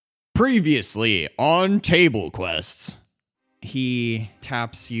Previously on Table Quests. He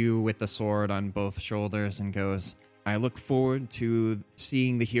taps you with the sword on both shoulders and goes, I look forward to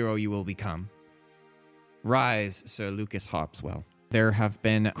seeing the hero you will become. Rise, Sir Lucas Hopswell. There have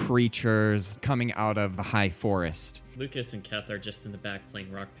been creatures coming out of the high forest. Lucas and Keth are just in the back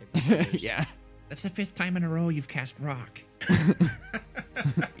playing rock, paper, scissors. Yeah. That's the 5th time in a row you've cast rock.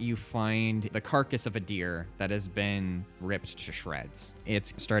 You find the carcass of a deer that has been ripped to shreds.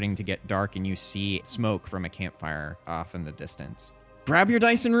 It's starting to get dark and you see smoke from a campfire off in the distance. Grab your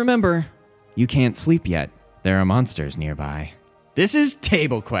dice and remember, you can't sleep yet. There are monsters nearby. This is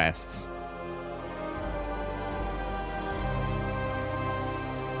Table Quests.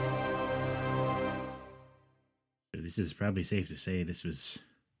 This is probably safe to say this was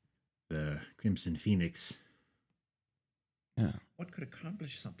the Crimson Phoenix. Yeah. What could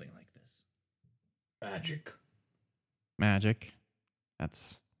accomplish something like this? Magic.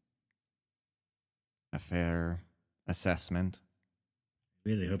 That's a fair assessment.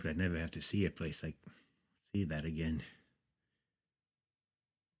 Really hope I never have to see a place like that again.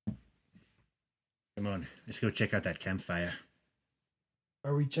 Come on, let's go check out that campfire.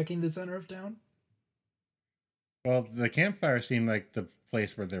 Are we checking the center of town? Well, the campfire seemed like the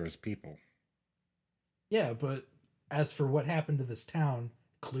place where there was people. Yeah, but as for what happened to this town,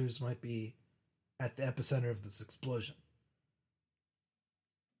 clues might be at the epicenter of this explosion.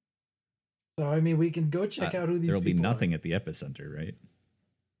 So, I mean, we can go check out who these There'll be people nothing are. at the epicenter, right?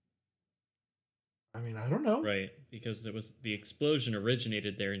 I mean, I don't know. Right, because it was the explosion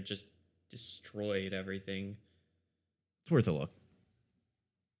originated there and just destroyed everything. It's worth a look.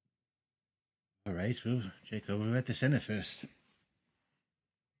 All right, we'll check over at the center first.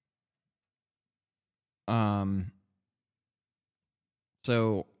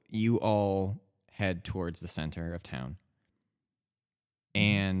 So you all head towards the center of town.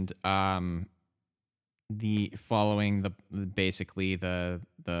 And the following the basically the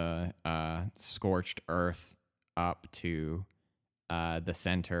scorched earth up to the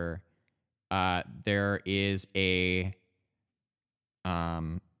center, there is a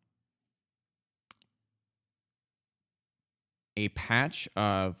patch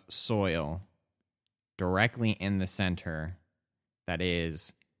of soil directly in the center that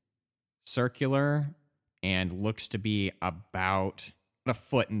is circular and looks to be about a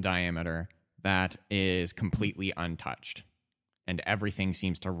foot in diameter that is completely untouched. And everything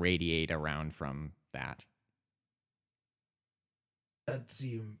seems to radiate around from that. That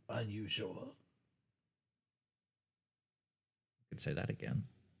seems unusual. You could say that again.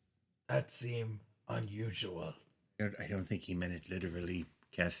 That seems unusual. I don't think he meant it literally,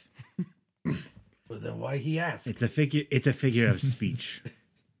 Keth. Well, then why he asked? It's a figure of speech.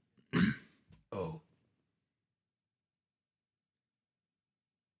 Oh.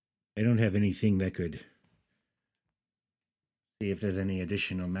 I don't have anything that could see if there's any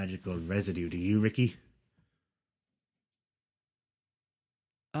additional magical residue. Do you, Ricky?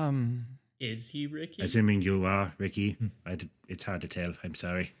 Is he Ricky? Assuming you are, Ricky. It's hard to tell. I'm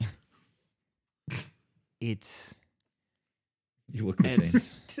sorry. It's You look the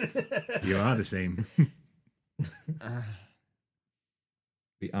same. You are the same.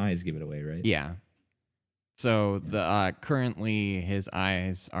 The eyes give it away, right? yeah. So the currently his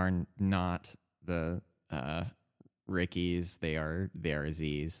eyes are not the Ricky's, they are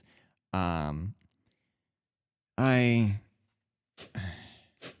Z's. I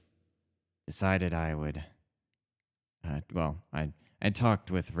decided I would I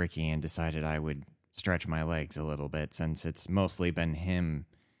talked with Ricky and decided I would stretch my legs a little bit since it's mostly been him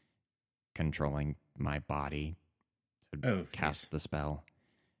controlling my body to cast the spell.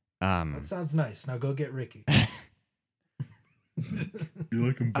 That sounds nice. Now go get Ricky. You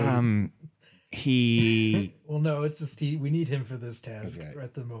like him, He Well, no, it's just we need him for this task Okay.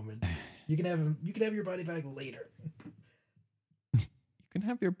 at the moment. You can have him. You can have your body back later. you can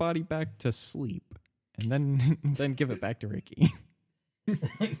have your body back to sleep and then give it back to Ricky.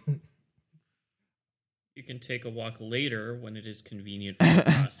 You can take a walk later when it is convenient for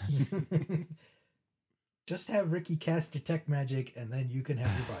us. Just have Ricky cast detect magic, and then you can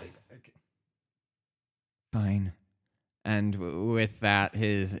have your body back. Fine. And with that,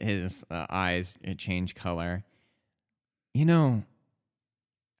 his eyes change color. You know,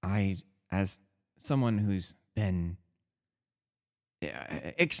 as someone who's been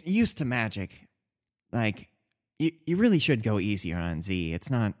used to magic, like, you really should go easier on Z. It's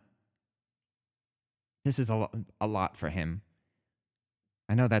not... This is a lot for him.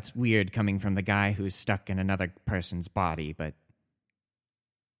 I know that's weird coming from the guy who's stuck in another person's body, but...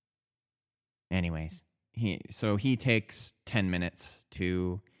 Anyways, he takes 10 minutes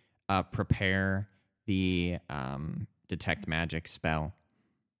to prepare the detect magic spell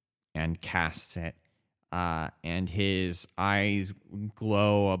and casts it. And his eyes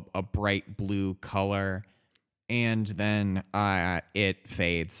glow a bright blue color, and then it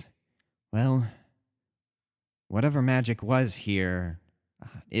fades. Well, whatever magic was here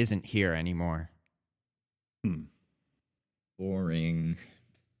isn't here anymore. Boring.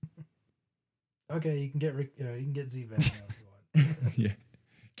 Okay, you can get you can get Z back now if you want. Yeah.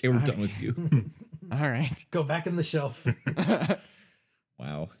 Okay, we're done with you. All right. Go back in the shelf.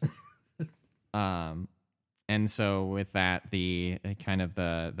 Wow. And so with that, the kind of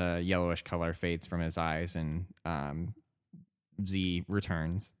the yellowish color fades from his eyes, and Z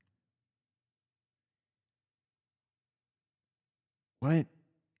returns. What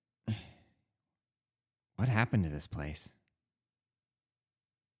happened to this place?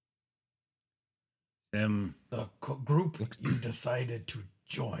 The group you decided to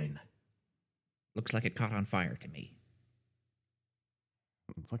join. Looks like it caught on fire to me.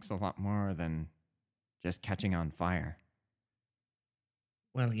 It looks a lot more than just catching on fire.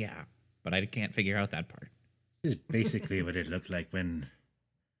 Well, yeah, but I can't figure out that part. This is basically what it looked like when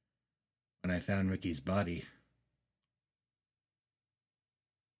I found Ricky's body.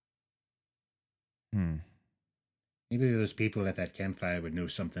 Maybe those people at that campfire would know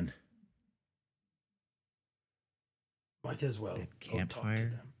something. Might as well That go talk to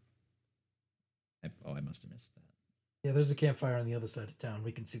campfire? them. I must have missed that. Yeah, there's a campfire on the other side of town.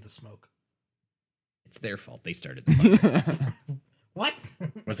 We can see the smoke. It's their fault they started the fire. What?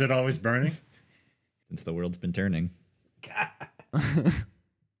 Was it always burning? Since the world's been turning. Well,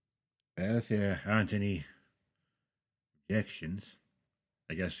 if there aren't any objections,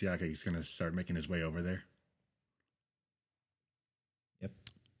 I guess Yaki's going to start making his way over there. Yep.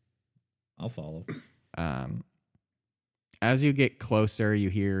 I'll follow. As you get closer, you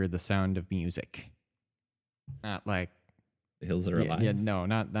hear the sound of music. Not like The hills are alive. yeah, no,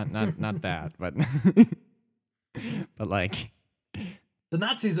 not that, but but like The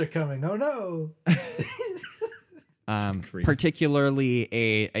Nazis are coming. Oh no. Creep. particularly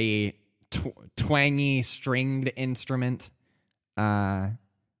a twangy stringed instrument,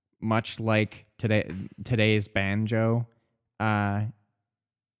 much like today's banjo. Ogma,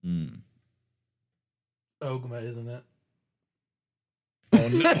 isn't it? Oh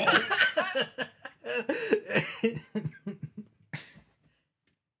no.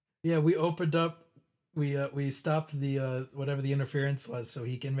 Yeah, we opened up. We stopped the whatever the interference was, so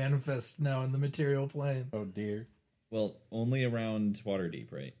he can manifest now in the material plane. Oh, dear. Well, only around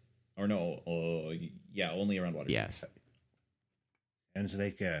Waterdeep, right? Or no, yeah, only around Waterdeep. Yes. Sounds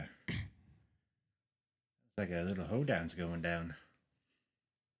like a little hoedown's going down.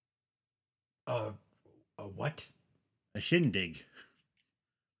 A what? A shindig.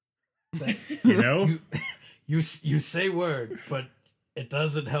 That, You know? you say word, but it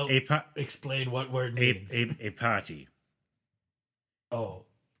doesn't help A explain what word means. a party. Oh,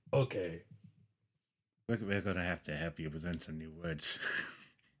 okay. We're going to have to help you with learn some new words.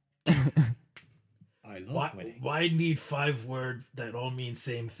 I love Why need 5 words that all mean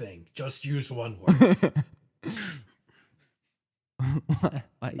same thing? Just use one word.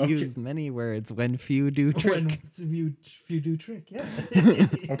 I use many words when few do trick. When few do trick, yeah.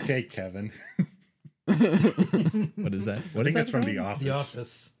 Okay, Kevin. What is that? I What think is that's that from The Office. The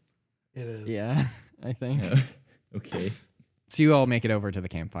Office. It is. Yeah, I think. Yeah. Okay. So you all make it over to the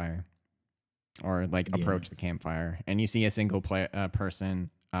campfire, or like Yeah. approach the campfire, and you see a single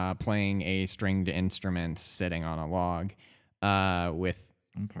person playing a stringed instrument sitting on a log, with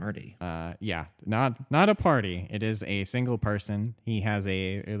Some party. not a party. It is a single person. There's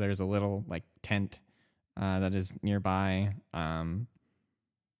a little like tent that is nearby, and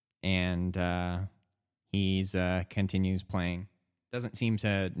he's continues playing. Doesn't seem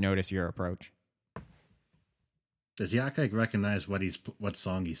to notice your approach. Does Yakek recognize what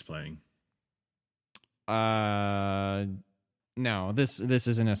song he's playing? No, this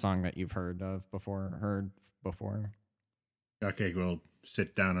isn't a song that you've heard before. Yakek will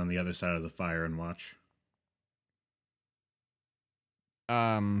sit down on the other side of the fire and watch.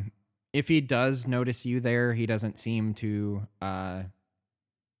 If he does notice you there, he doesn't seem to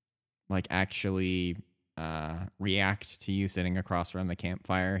like actually react to you sitting across from the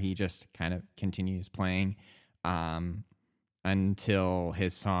campfire. He just kind of continues playing until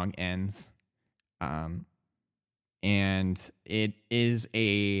his song ends. And it is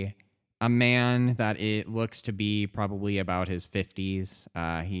a man that it looks to be probably about his 50s.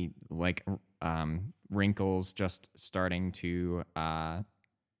 He like wrinkles just starting to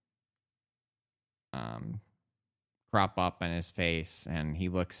crop up in his face, and he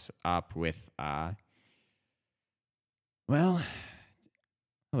looks up with, well,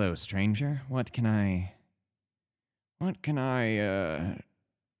 hello, stranger. Who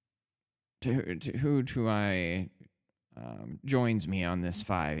do I joins me on this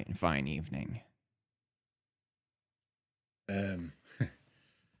fine evening?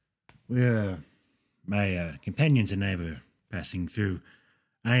 We're my companions and I were passing through.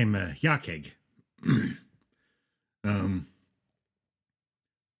 I am Yakeg.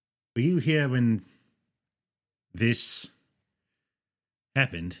 Were you here when this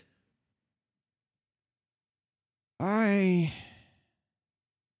happened? No.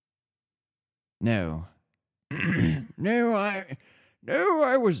 No, I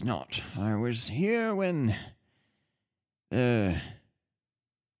was not. I was here when,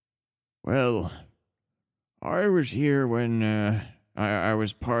 well, I was here when, I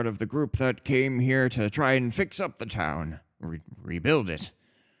was part of the group that came here to try and fix up the town, rebuild it.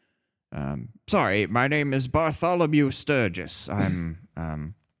 Sorry, my name is Bartholomew Sturgis. I'm,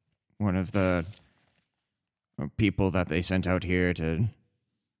 one of the people that they sent out here to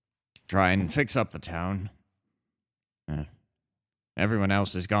try and fix up the town. Everyone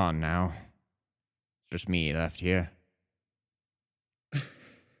else is gone now. It's just me left here.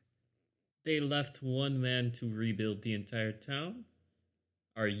 They left one man to rebuild the entire town?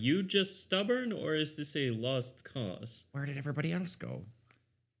 Are you just stubborn, or is this a lost cause? Where did everybody else go?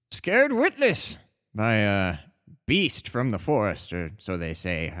 Scared witless by a beast from the forest, or so they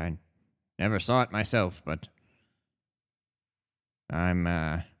say. I never saw it myself, but I'm,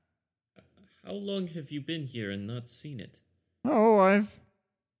 How long have you been here and not seen it? Oh, I've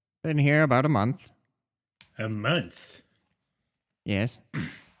been here about a month. A month? Yes.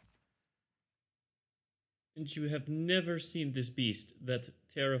 And you have never seen this beast that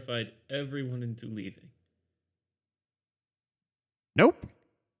terrified everyone into leaving? Nope.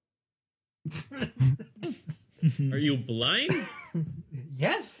 Are you blind?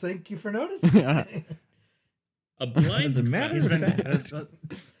 Yes, thank you for noticing. A blind As a matter of crab? fact.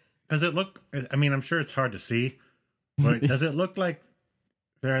 Does it look? I mean, I'm sure it's hard to see, but does it look like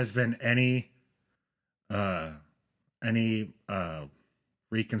there has been any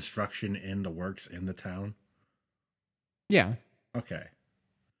reconstruction in the works in the town? Yeah. Okay.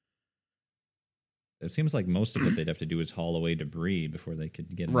 It seems like most of what they'd have to do is haul away debris before they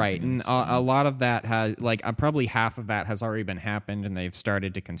could get Right, anything and else. a lot of that has, like, probably half of that has already been happened, and they've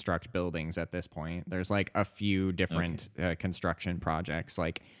started to construct buildings at this point. There's, like, a few different construction projects,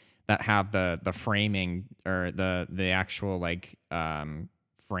 like, that have the framing, or the actual, like,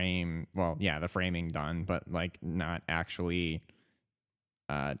 frame, well, yeah, the framing done, but, like, not actually,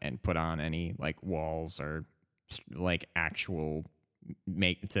 and put on any, like, walls or, like, actual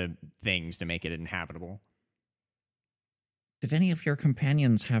things to make it inhabitable. Did any of your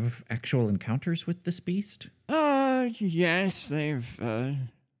companions have actual encounters with this beast? Yes,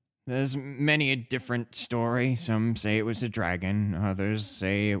 there's many a different story. Some say it was a dragon, others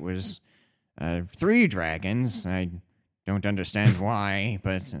say it was, 3 dragons. I don't understand why,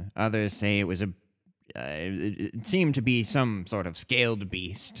 but others say it was it seemed to be some sort of scaled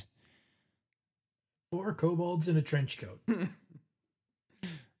beast. 4 kobolds in a trench coat.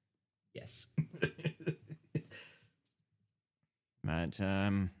 Yes. But,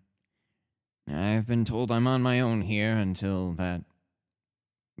 I've been told I'm on my own here until that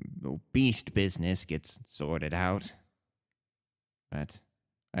beast business gets sorted out. But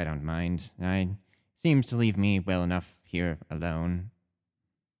I don't mind. Seems to leave me well enough here alone.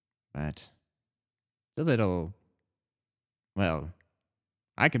 But it's a little, well,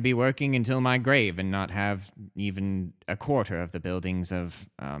 I could be working until my grave and not have even a quarter of the buildings of,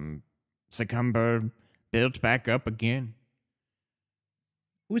 Succumber built back up again.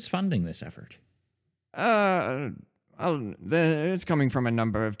 Who's funding this effort? It's coming from a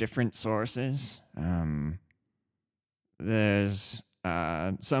number of different sources. There's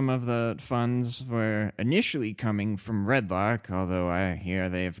some of the funds were initially coming from Redlark, although I hear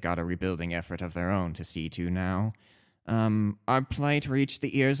they've got a rebuilding effort of their own to see to now. Our plight reached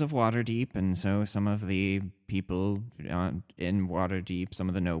the ears of Waterdeep, and so some of the people in Waterdeep, some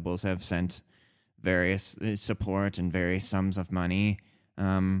of the nobles, have sent various support and various sums of money.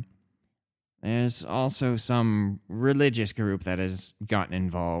 There's also some religious group that has gotten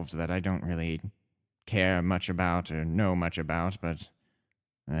involved that I don't really care much about or know much about, but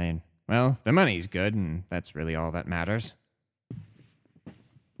well, the money's good, and that's really all that matters.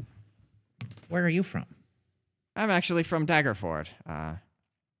 Where are you from? I'm actually from Daggerford.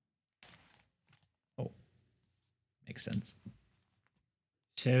 Oh, makes sense.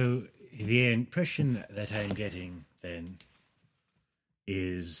 So the impression that I'm getting then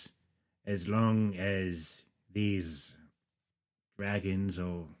is as long as these dragons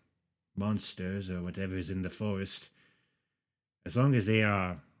or monsters or whatever's in the forest, as long as they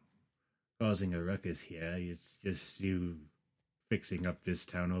are causing a ruckus here, it's just you fixing up this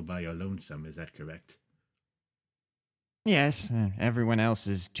town all by your lonesome, is that correct? Yes, everyone else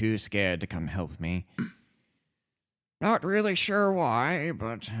is too scared to come help me. Not really sure why,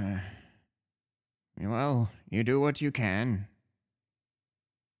 but, well, you do what you can.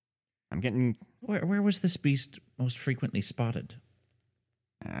 I'm getting, Where was this beast most frequently spotted?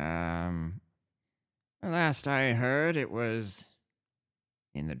 last I heard, it was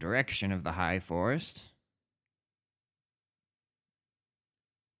in the direction of the High Forest.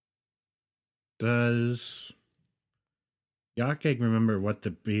 Does Yakeg remember what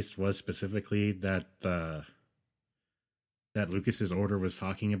the beast was specifically that that Lucas's order was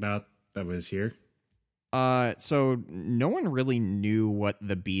talking about that was here? So no one really knew what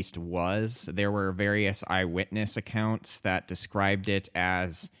the beast was. There were various eyewitness accounts that described it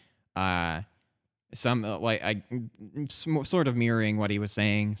as, some sort of mirroring what he was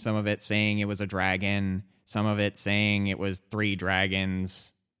saying. Some of it saying it was a dragon. Some of it saying it was 3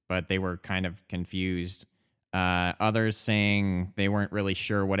 dragons, but they were kind of confused. Others saying they weren't really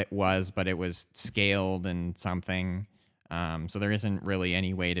sure what it was, but it was scaled and something. So there isn't really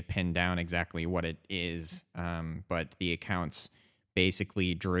any way to pin down exactly what it is. But the accounts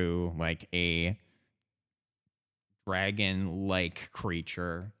basically drew like a dragon-like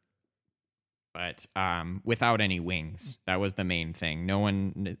creature, but without any wings. That was the main thing. No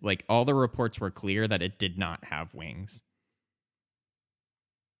one, like, all the reports were clear that it did not have wings.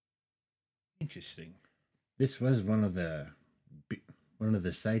 Interesting. This was one of the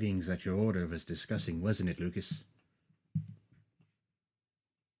sightings that your order was discussing, wasn't it, Lucas?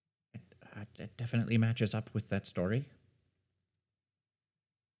 It definitely matches up with that story.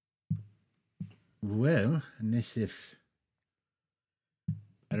 Well, unless if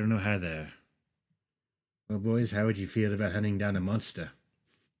I don't know how the well, boys, how would you feel about hunting down a monster?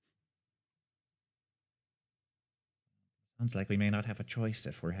 Sounds like we may not have a choice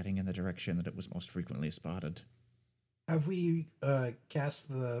if we're heading in the direction that it was most frequently spotted. Have we cast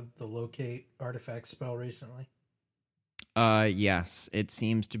the locate artifact spell recently? Yes, it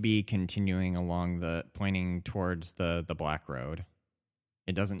seems to be continuing along pointing towards the Black Road.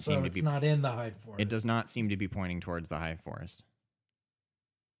 It doesn't So seem to it's be. not in the Hide Forest. It does not seem to be pointing towards the High Forest.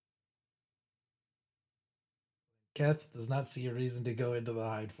 Keth does not see a reason to go into the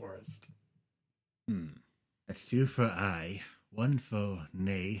Hide Forest. That's 2 for I, 1 for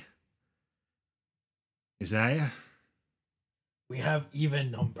nay. Isaiah? We have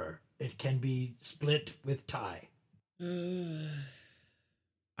even number. It can be split with tie. I'm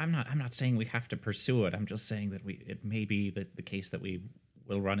not saying we have to pursue it. I'm just saying that it may be the case that we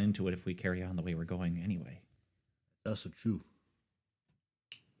will run into it if we carry on the way we're going anyway. That's also true.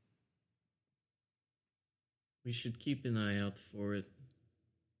 We should keep an eye out for it.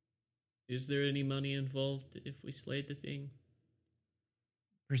 Is there any money involved if we slay the thing?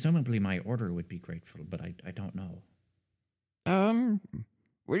 Presumably my order would be grateful, but I don't know.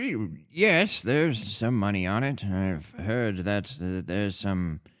 Yes, there's some money on it. I've heard that there's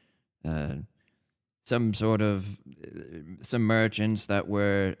some sort of some merchants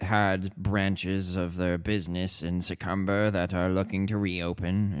that had branches of their business in Sycamber that are looking to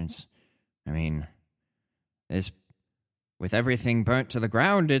reopen. It's with everything burnt to the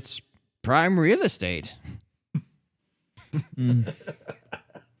ground, it's prime real estate.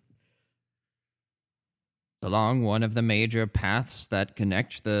 Along one of the major paths that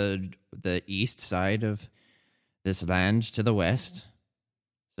connect the east side of this land to the west.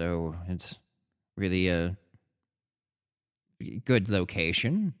 So it's really a good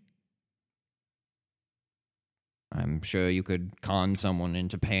location. I'm sure you could con someone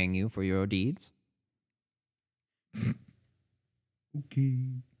into paying you for your deeds. Okay.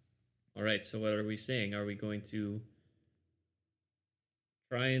 All right, so what are we saying? Are we going to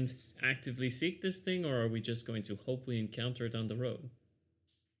try and actively seek this thing, or are we just going to hope we encounter it on the road?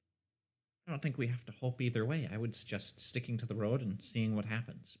 I don't think we have to hope either way. I would suggest sticking to the road and seeing what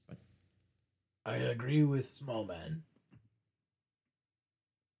happens. But I agree with Smallman.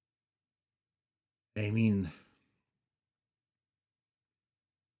 I mean,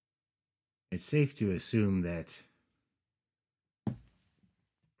 it's safe to assume that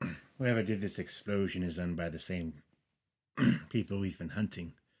whoever did this explosion is done by the same people we've been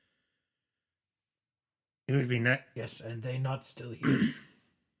hunting. It would be Yes, and they not still here.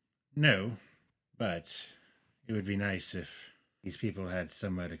 No, but it would be nice if these people had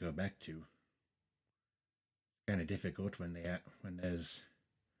somewhere to go back to. kind of difficult when there's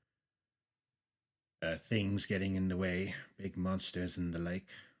things getting in the way, big monsters and the like.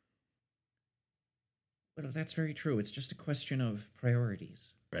 Well, that's very true. It's just a question of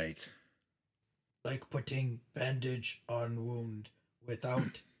priorities. Right. Like putting bandage on wound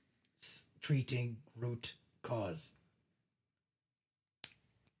without treating root cause.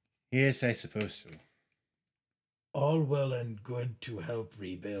 Yes, I suppose so. All well and good to help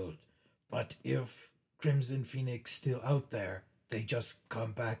rebuild, but if Crimson Phoenix still out there, they just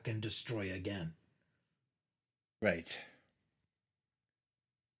come back and destroy again. Right.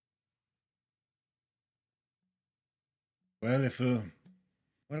 Well, if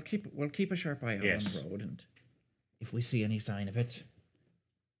We'll keep a sharp eye out Yes. on the road, and if we see any sign of it,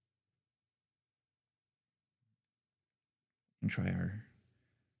 we can try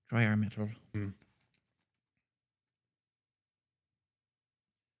our metal.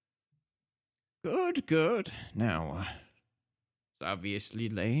 Good, good. Now, it's obviously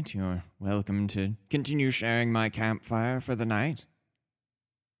late. You're welcome to continue sharing my campfire for the night.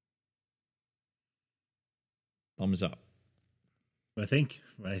 Thumbs up.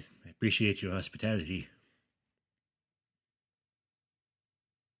 I appreciate your hospitality.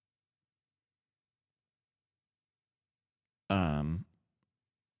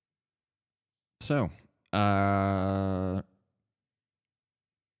 So, are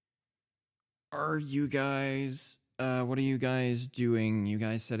you guys, what are you guys doing? You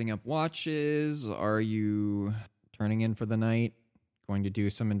guys setting up watches? Are you turning in for the night? Going to do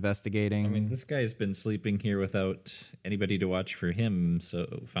some investigating? I mean, this guy's been sleeping here without anybody to watch for him,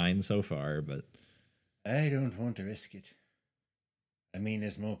 so fine so far, but I don't want to risk it. I mean,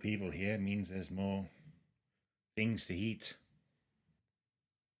 there's more people here. It means there's more things to eat.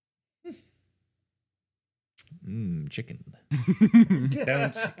 Chicken.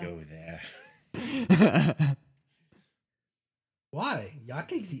 Don't go there. Why?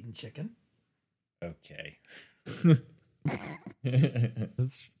 Yake's eating chicken. Okay.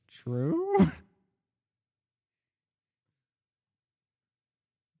 That's true.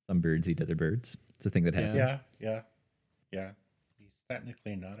 Some birds eat other birds. It's a thing that happens. Yeah. He's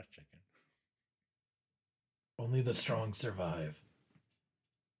technically not a chicken. Only the strong survive.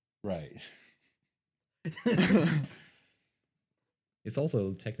 Right. It's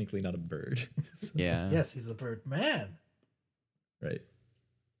also technically not a bird. So- Yeah. Yes, he's a bird man. Right.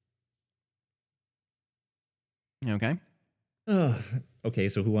 Okay. Okay,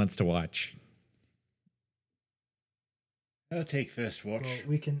 so who wants to watch? I'll take first watch. Well,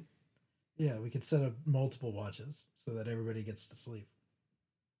 we can set up multiple watches so that everybody gets to sleep.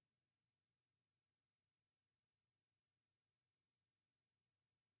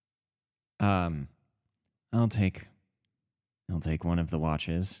 I'll take one of the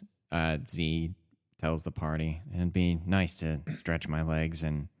watches. Z tells the party, it'd be nice to stretch my legs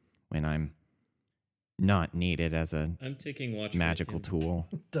and when I'm not needed as a I'm taking watch. magical with him. tool.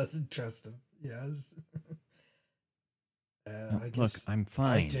 Doesn't trust him. Yes. I guess Look, I'm I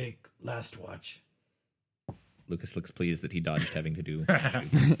fine. take last watch. Lucas looks pleased that he dodged having to do.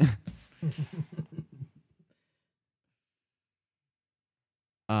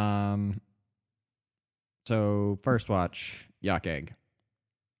 So first watch, yak egg.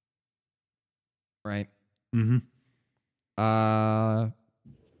 Right. Mm-hmm.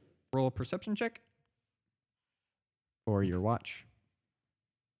 Roll a perception check for your watch.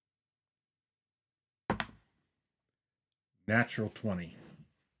 Natural 20.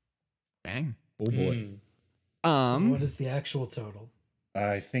 Dang. Oh boy. What is the actual total?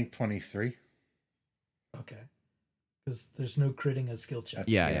 I think 23. Okay. Because there's no critting a skill check.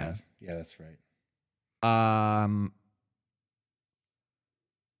 Yeah. Yeah, that's right.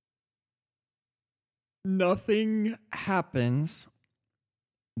 Nothing happens.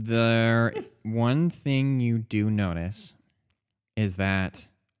 The one thing you do notice is that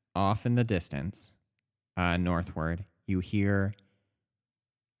off in the distance, northward, you hear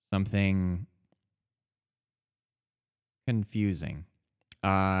something confusing.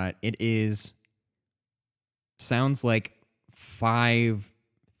 It sounds like 5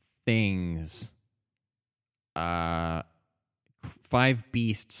 things, 5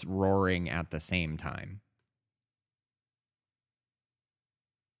 beasts roaring at the same time.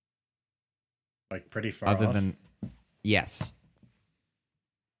 Like pretty far Other off. than, yes.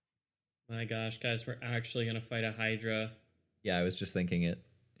 My gosh, guys, we're actually gonna fight a Hydra. Yeah, I was just thinking it.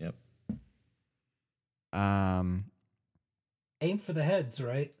 Yep. Um, Aim for the heads,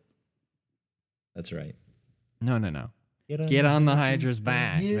 right? That's right. no. Get on the Hydra's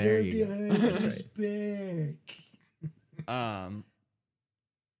back. Get There on you the go. That's Hydra's right. back.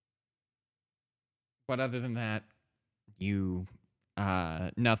 But other than that, you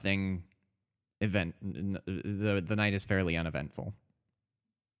nothing the night is fairly uneventful.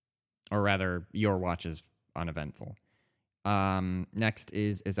 Or rather, your watch is uneventful. Next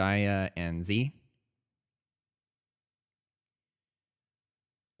is Isaiah and Z.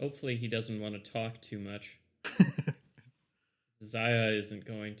 Hopefully he doesn't want to talk too much. Zaya isn't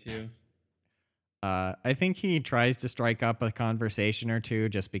going to. I think he tries to strike up a conversation or two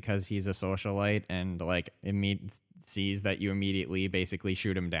just because he's a socialite and like sees that you immediately basically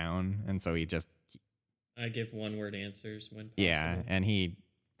shoot him down, and so he just I give one-word answers when possible. yeah, and he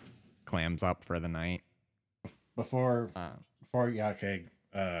clams up for the night. Before Yakeg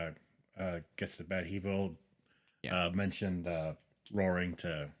gets to bed, he will mention the roaring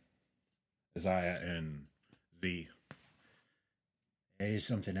to Isaiah and Z. There's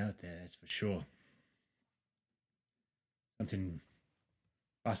something out there, that's for sure. Something,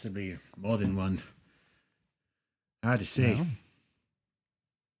 possibly more than one. Hard to say.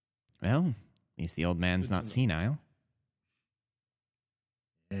 Well, at least the old man's not senile.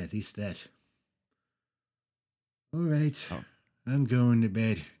 Yeah, at least that. All right, Oh. I'm going to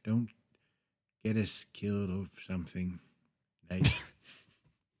bed. Don't get us killed or something. Night.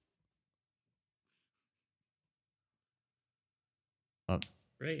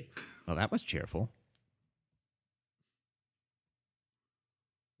 Great. Well, that was cheerful.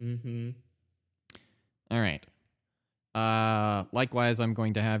 Mm-hmm. All right. Likewise, I'm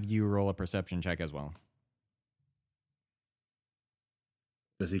going to have you roll a perception check as well.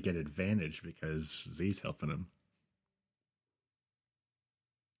 Does he get advantage because Z's helping him?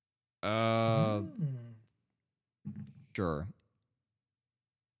 Sure.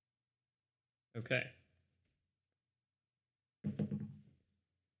 Okay.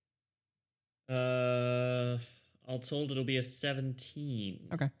 All told, it'll be a 17.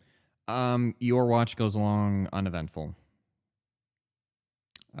 Okay. Your watch goes along uneventful.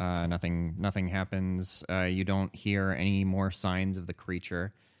 Nothing happens. You don't hear any more signs of the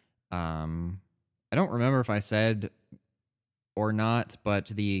creature. I don't remember if I said or not, but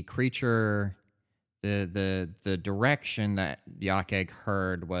the creature, the direction that Yakeg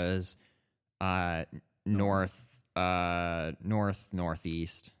heard was northeast.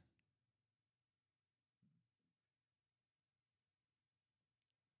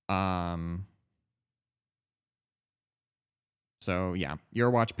 So yeah, your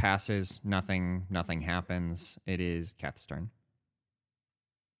watch passes, nothing happens. It is Keth's turn.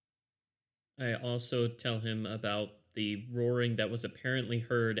 I also tell him about the roaring that was apparently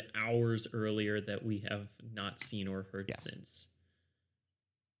heard hours earlier that we have not seen or heard Yes. since.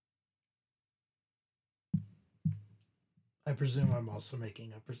 I presume I'm also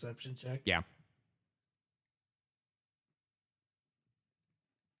making a perception check. Yeah.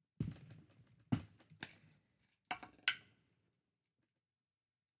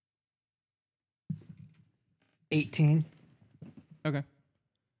 $18. Okay.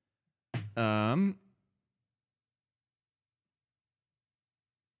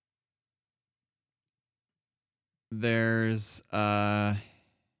 There's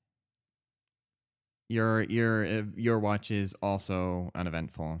your watch is also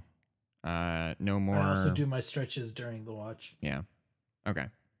uneventful. No more. I also do my stretches during the watch. Yeah. Okay.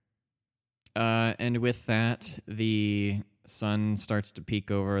 And with that, the sun starts to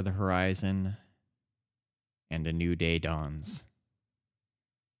peek over the horizon, and a new day dawns.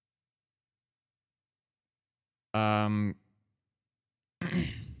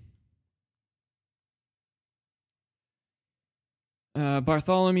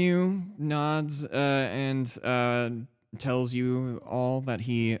 Bartholomew nods and tells you all that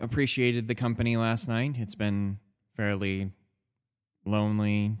he appreciated the company last night. It's been fairly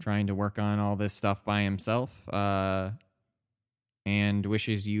lonely trying to work on all this stuff by himself, and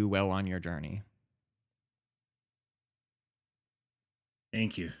wishes you well on your journey.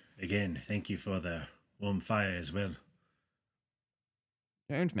 Thank you. Again, thank you for the warm fire as well.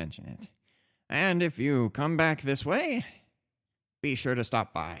 Don't mention it. And if you come back this way, be sure to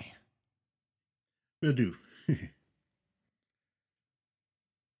stop by. Will do.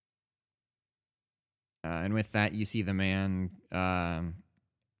 And with that, you see the man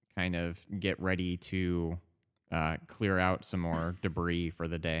kind of get ready to clear out some more debris for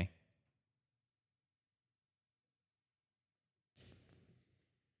the day.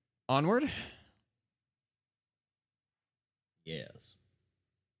 Onward. Yes.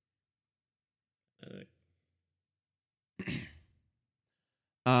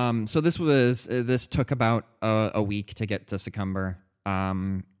 So this took about a week to get to Succumber.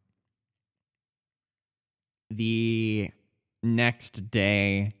 The next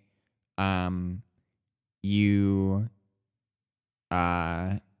day, you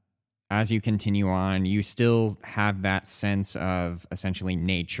as you continue on, you still have that sense of essentially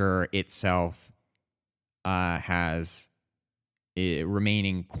nature itself has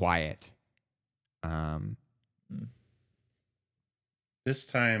remaining quiet. This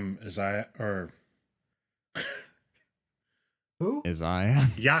time, Who? Isaiah.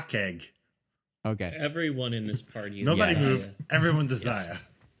 Yakeg. Okay. Everyone in this party is Nobody Yes. move. Everyone's Isaiah.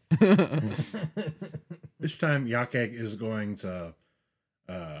 This time, Yakeg is going to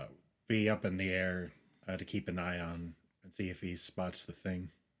be up in the air to keep an eye on and see if he spots the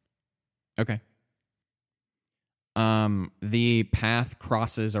thing. Okay. The path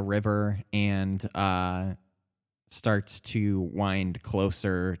crosses a river and starts to wind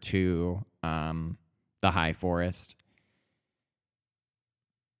closer to the high forest.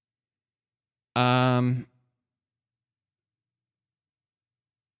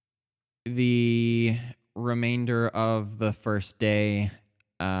 The remainder of the first day,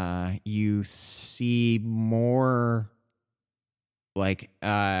 you see more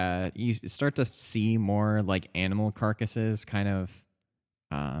you start to see more like animal carcasses, kind of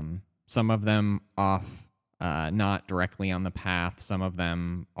some of them off not directly on the path, some of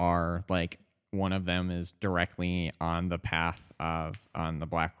them are like one of them is directly on the path on the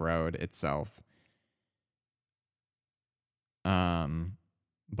Black Road itself.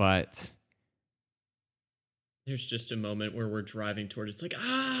 But There's just a moment where we're driving toward it. It's like,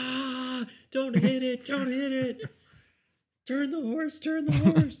 don't hit it, don't hit it. Turn the horse, turn the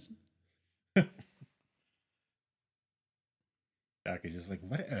horse. Doc is just like,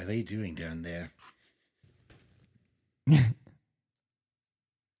 what are they doing down there?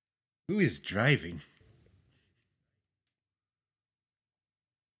 Who is driving?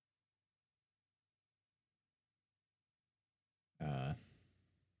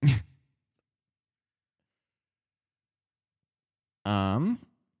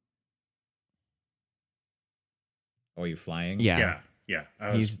 Oh, are you flying? yeah. Yeah.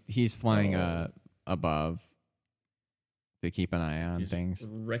 He's flying above to keep an eye on He's things.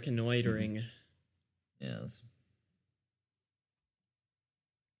 reconnoitering. Yes.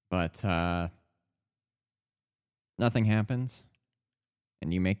 But nothing happens,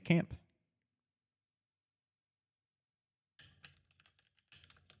 and you make camp.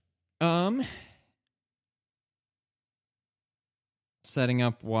 Setting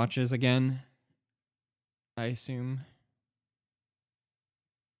up watches again, I assume.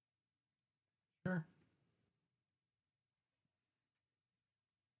 Sure.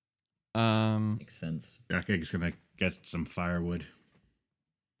 Makes sense. Yakeg's gonna get some firewood.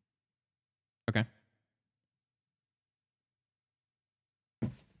 Okay.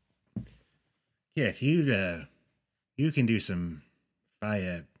 Yeah, if you can do some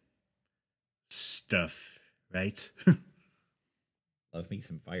fire stuff, right? Love me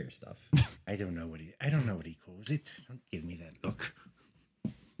some fire stuff. I don't know what he calls it. Don't give me that look.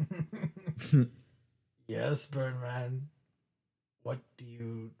 Yes, Birdman. What do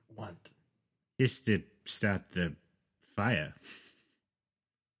you want? Just to start the fire.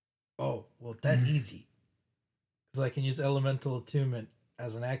 Oh, well, that's easy. Because I can use elemental attunement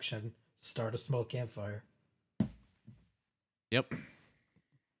as an action. Start a small campfire. Yep.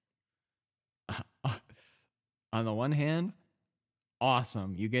 On the one hand,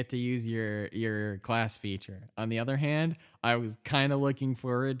 awesome. You get to use your class feature. On the other hand, I was kind of looking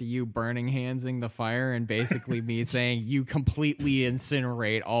forward to you burning handsing the fire and basically me saying you completely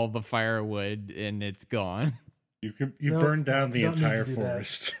incinerate all the firewood and it's gone. You No, burn down the don't need entire to do that.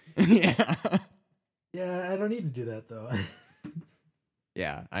 forest. Yeah. Yeah, I don't need to do that, though.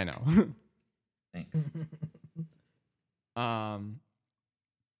 Yeah, I know. Thanks.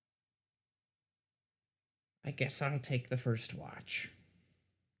 I guess I'll take the first watch.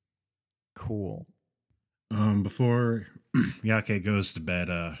 Cool. Before Yake goes to bed,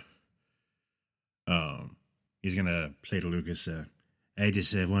 he's gonna say to Lucas, I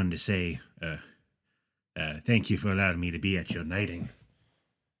just wanted to say, thank you for allowing me to be at your knighting.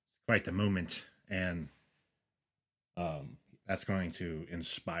 Quite the moment, and that's going to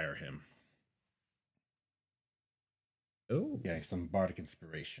inspire him. Oh, Yeah, some bardic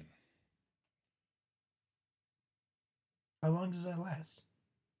inspiration. How long does that last?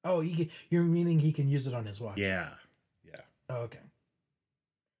 Oh, you're meaning he can use it on his watch? Yeah. Oh, okay.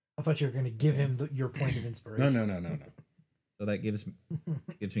 I thought you were going to give him your point of inspiration. No. so that gives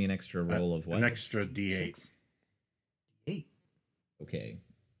me an extra roll of what? An extra D8. 8. Okay.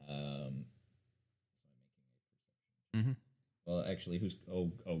 Mm-hmm. Well, actually, who's?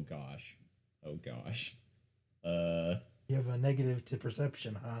 Oh gosh. You have a negative to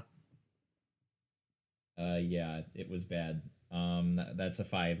perception, huh? Yeah, it was bad. That's a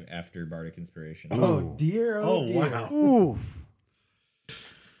 5 after Bardic Inspiration. Oh Ooh. dear, Oh, dear. wow. Ooh.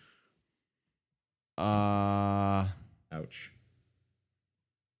 Ouch.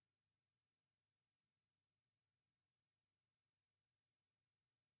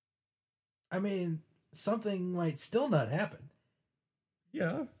 I mean, something might still not happen.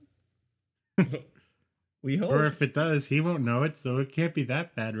 Yeah. We hope. Or if it does, he won't know it, so it can't be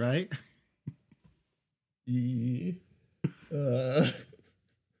that bad, right? Yeah.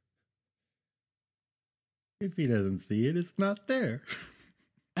 If he doesn't see it, it's not there.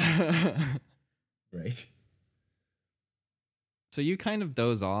 Right. So you kind of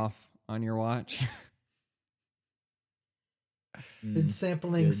doze off on your watch. Been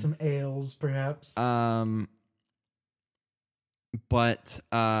sampling good. some ales, perhaps. But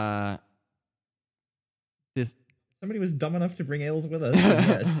this Somebody was dumb enough to bring ales with us.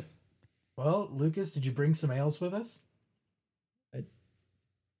 Yes. Well, Lucas, did you bring some ales with us? I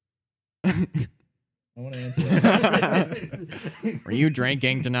want to answer that. Were you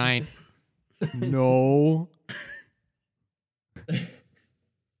drinking tonight? No.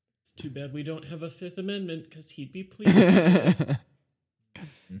 It's too bad we don't have a Fifth Amendment, because he'd be pleased.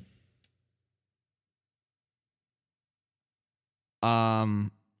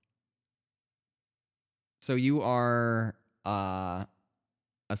 So you are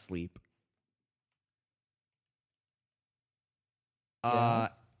asleep. Yeah.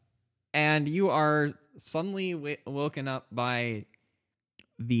 And you are suddenly woken up by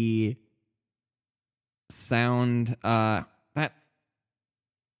the sound that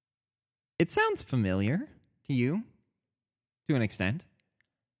it sounds familiar to you to an extent.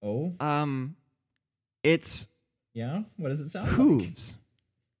 Oh, It's yeah. What does it sound like? hooves.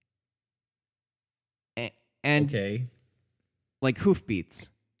 And Okay. like hoof beats.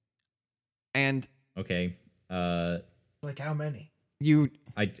 And Okay. Like how many? you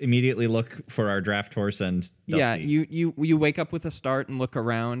I immediately look for our draft horse and Dusty. yeah, you wake up with a start and look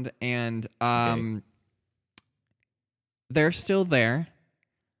around and they're still there.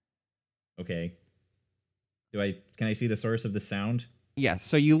 Okay. Can I see the source of the sound? Yes,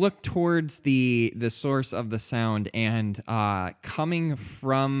 so you look towards the source of the sound, and coming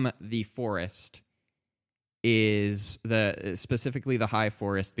from the forest is specifically the high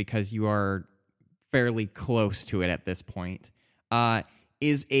forest, because you are fairly close to it at this point.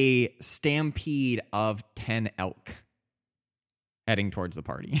 Is a stampede of 10 elk heading towards the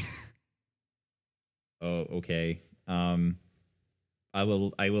party. Oh, okay. I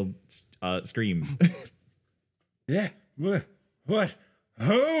will scream. Yeah. What?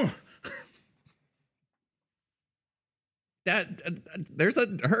 Oh! There's a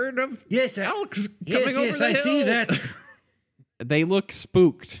herd of Yes, elks yes, coming over yes, the I hill. see that. They look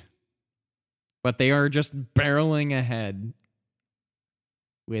spooked, but they are just barreling ahead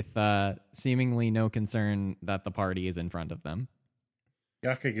with seemingly no concern that the party is in front of them.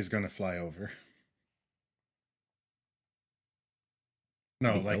 Yakig is gonna fly over.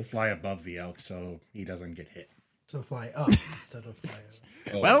 No, The like elks? fly above the elk so he doesn't get hit. So fly up instead of fly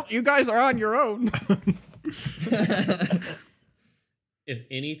over. Oh. Well, you guys are on your own. If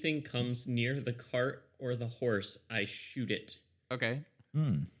anything comes near the cart or the horse, I shoot it. Okay.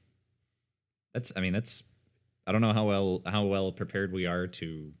 That's I don't know how well prepared we are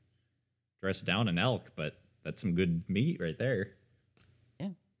to dress down an elk, but that's some good meat right there.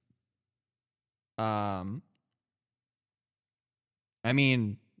 I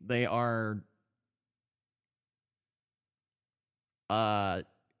mean, they are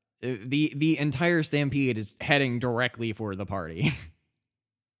the entire stampede is heading directly for the party.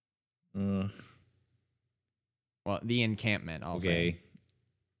 Well, the encampment, I'll say.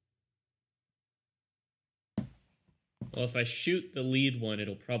 Okay. Well, if I shoot the lead one,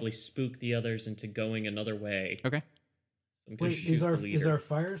 it'll probably spook the others into going another way. Okay. I'm gonna Wait, shoot is the our leader.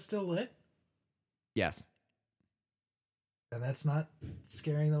 fire still lit? Yes. And that's not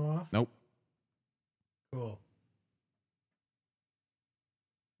scaring them off? Nope. Cool.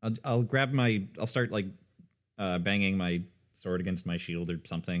 I'll start like banging my sword against my shield or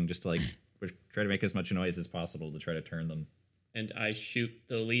something, just to like try to make as much noise as possible to try to turn them. And I shoot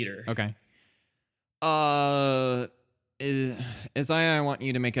the leader. Okay. Isaiah, I want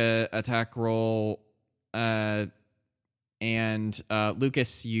you to make a attack roll. And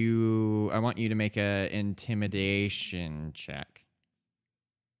Lucas, I want you to make a intimidation check.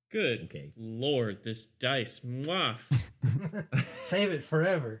 Good. Okay. Lord, this dice. Mwah. Save it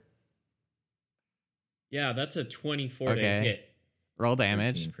forever. Yeah, that's a 24 Okay. to hit. Roll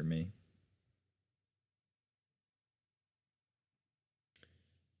damage. 13 for me.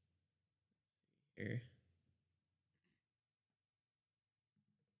 Here.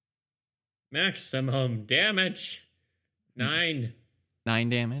 Maximum damage. 9. 9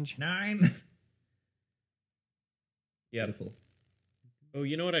 damage. 9. Yep. Beautiful. Oh,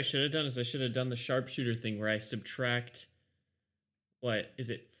 you know what I should have done is I should have done the sharpshooter thing where I subtract, what, is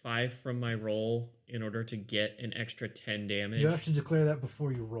it 5 from my roll in order to get an extra 10 damage? You have to declare that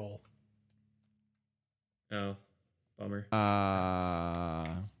before you roll. Oh, bummer.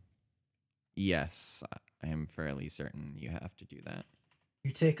 Yes, I am fairly certain you have to do that.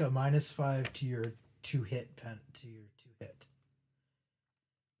 You take a -5 to your 2-hit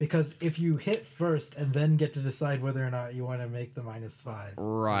because if you hit first and then get to decide whether or not you want to make the -5,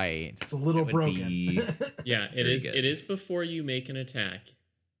 Right. it's a little That would broken. be- Yeah, it Very is. good. It is before you make an attack.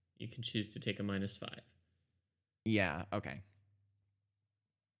 You can choose to take a -5. Yeah, okay.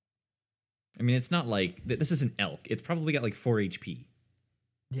 I mean, it's not like this is an elk. It's probably got like 4 HP.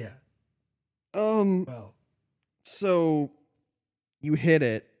 Yeah. So you hit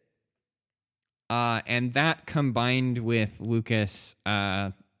it. And that combined with Lucas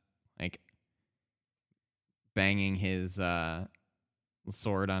like banging his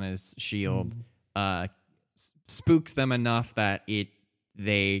sword on his shield spooks them enough that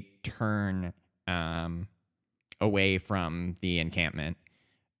they turn away from the encampment.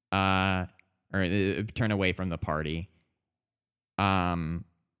 Or turn away from the party.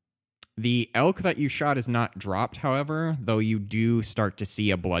 The elk that you shot is not dropped, however, though you do start to see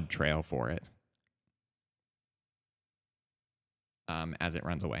a blood trail for it. As it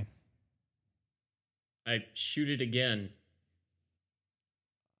runs away. I shoot it again.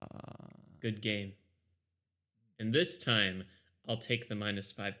 Good game. And this time, I'll take the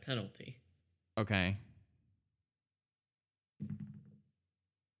 -5 penalty. Okay.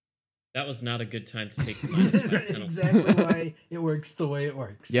 That was not a good time to take the -5 penalty. Exactly why it works the way it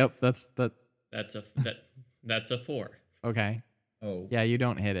works. Yep, that's that. That's a 4. Okay. Oh. Yeah, you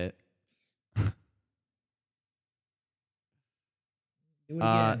don't hit it. Do it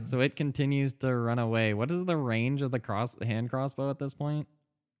again. So it continues to run away. What is the range of the hand crossbow at this point?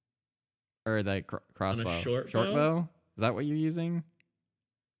 Or the crossbow? short bow? Is that what you're using?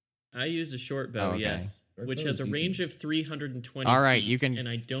 I use a short bow, Oh, okay. yes, Short which bow has is a decent. range of 320 All right, feet, you can- and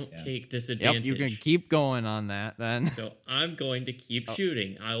I don't Yeah. take disadvantage. Yep, you can keep going on that then. So I'm going to keep Oh.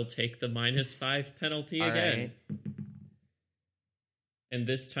 shooting. I'll take the -5 penalty All again. And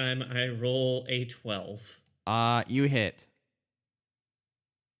this time I roll a 12. You hit.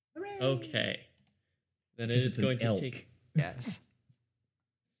 Okay. Then it This is is an going to elk. take. Yes.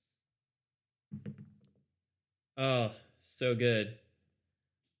 Oh, so good.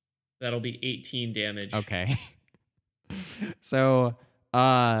 That'll be 18 damage. Okay. So,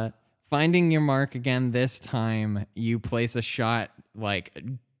 finding your mark again this time, you place a shot like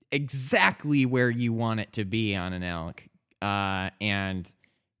exactly where you want it to be on an elk, and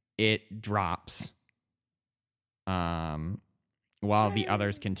it drops. While the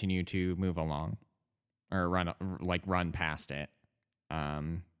others continue to move along or run past it.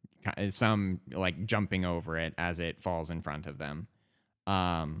 Some like jumping over it as it falls in front of them.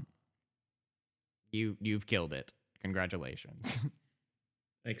 You've killed it. Congratulations.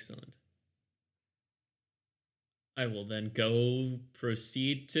 Excellent. I will then go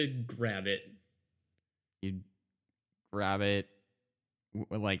proceed to grab it. You grab it,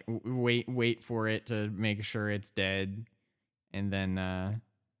 wait for it to make sure it's dead, and then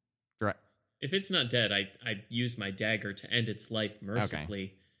If it's not dead, I use my dagger to end its life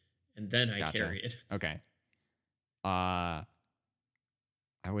mercifully, and then I Gotcha. carry it. okay.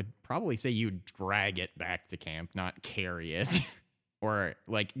 I would probably say you drag it back to camp, not carry it, or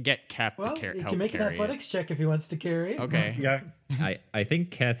like get Keth Well, to you help can make an carry it. athletics check if he wants to carry it. Okay. Yeah. I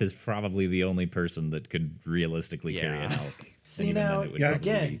think Keth is probably the only person that could realistically carry an Yeah. elk. See And even now, then it would yeah, probably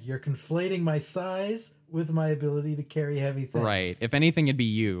again, be- you're conflating my size with my ability to carry heavy things. Right. If anything, it'd be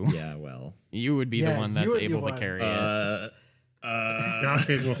you. Yeah, well. You would be the Yeah, one you that's would be able to one. carry it.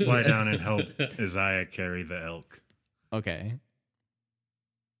 Donkey will fly down and help Isaiah carry the elk. Okay.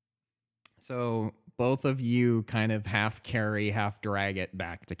 So both of you kind of half carry, half drag it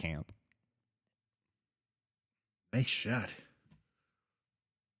back to camp. Nice shot.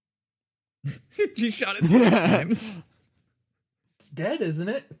 You shot it 6 times. It's dead, isn't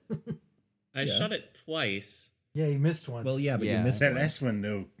it? I Yeah. shot it twice. Yeah, you missed once. Well, yeah, but Yeah. you missed That one. last one,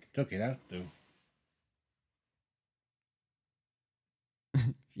 though, took it out, though.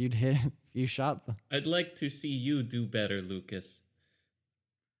 If you shot the I'd like to see you do better, Lucas.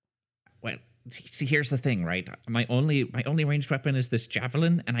 Well, see, here's the thing, right? My only ranged weapon is this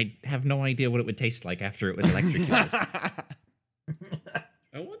javelin, and I have no idea what it would taste like after it was electrocuted.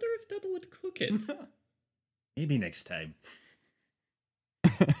 I wonder if that would cook it. Maybe next time.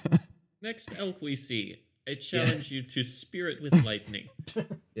 Next elk we see, I challenge you to spirit with lightning.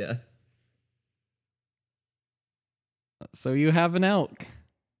 Yeah. So you have an elk.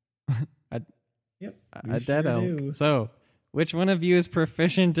 Yep. A dead elk. So, which one of you is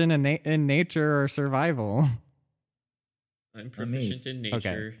proficient in in nature or survival? I'm proficient in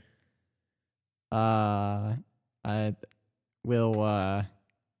nature. I will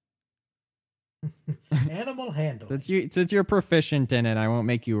Animal handling. since you're proficient in it, I won't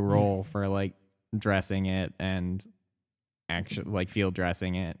make you roll for like dressing it and actually like field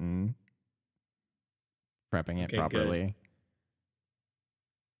dressing it and prepping it Okay, properly.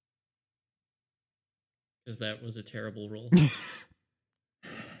 Because that was a terrible roll.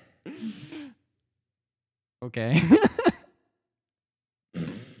 Okay.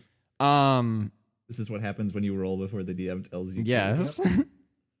 This is what happens when you roll before the DM tells you. Yes.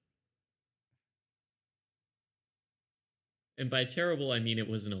 And by terrible, I mean it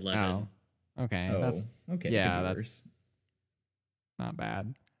was an 11. Oh. Okay. Oh, That's okay. yeah, could be that's- worse. not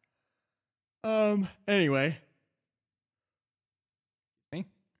bad. Anyway. Okay.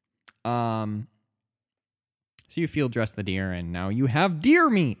 So you field dress the deer and now you have deer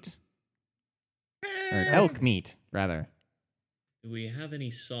meat. Or elk meat, rather. Do we have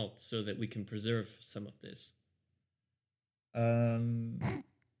any salt so that we can preserve some of this? Good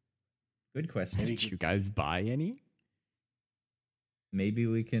question. Did you guys buy any? Maybe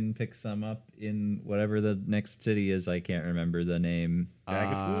we can pick some up in whatever the next city is. I can't remember the name.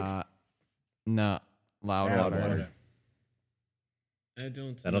 No. Loudwater. I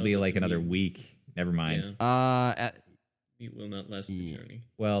don't. That'll know be that like the another meat- week. Never mind. Yeah, meat will not last the Yeah. journey.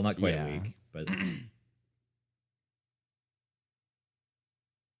 Well, not quite Yeah. a week, but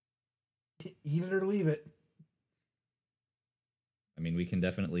Eat it or leave it. I mean, we can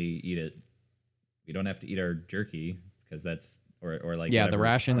definitely eat it. We don't have to eat our jerky because that's or like Yeah, the whatever-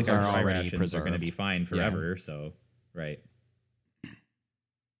 rations our are dry already rations are going to preserved. be fine forever. So, right.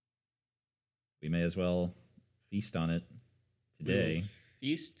 We may as well feast on it today. We'll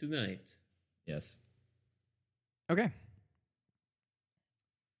feast tonight. Yes. Okay.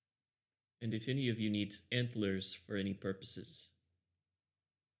 And if any of you needs antlers for any purposes,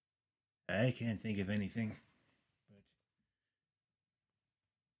 I can't think of anything.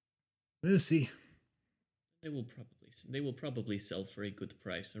 But we'll see. they will probably sell for a good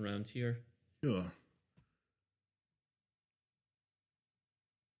price around here. Sure.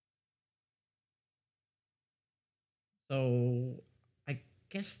 So, I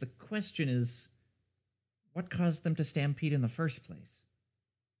guess the question is, what caused them to stampede in the first place?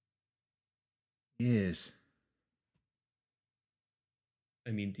 Yes.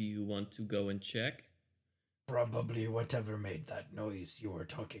 I mean, do you want to go and check? Probably whatever made that noise you were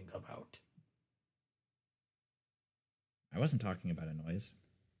talking about. I wasn't talking about a noise.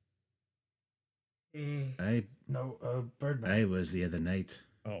 No, Birdman. I was the other night.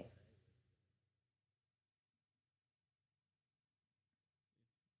 Oh.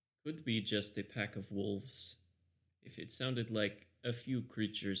 Could be just a pack of wolves. If it sounded like a few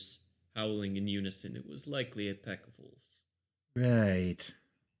creatures howling in unison, it was likely a pack of wolves. Right.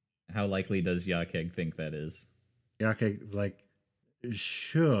 How likely does Yakeg think that is? Yake, like,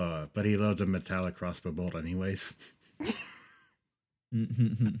 sure, but he loads a metallic crossbow bolt anyways.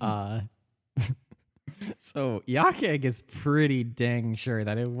 So Yakeg is pretty dang sure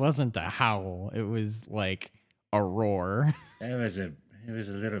that it wasn't a howl. It was like a roar. It was a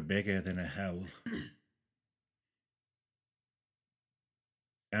little bigger than a howl.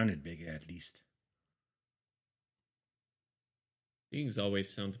 Sounded bigger, at least. Things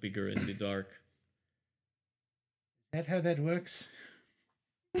always sound bigger in the dark. Is that how that works?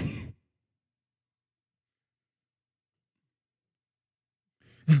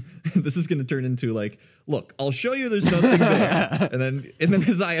 This is going to turn into like, look, I'll show you there's nothing there. and then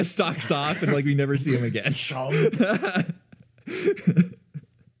Isaiah stalks off and like we never see him again.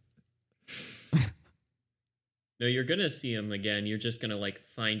 No, you're gonna see him again. You're just gonna like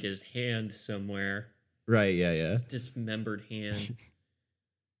find his hand somewhere. Right, yeah. His dismembered hand.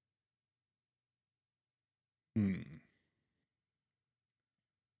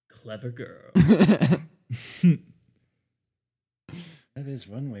 Clever girl. That is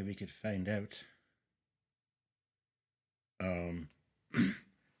one way we could find out.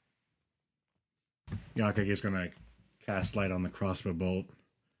 Yakig is gonna cast light on the crossbow bolt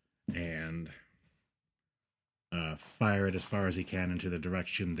and fire it as far as he can into the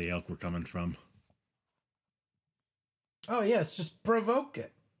direction the elk were coming from. Oh, yes, just provoke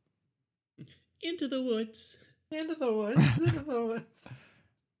it. Into the woods. Into the woods, into the woods.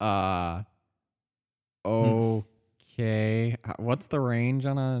 Okay. What's the range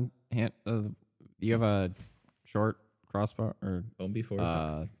on a hand? You have a short crossbow or Bone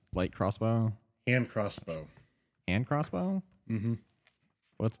before. light crossbow? Hand crossbow. Hand crossbow? Mm-hmm.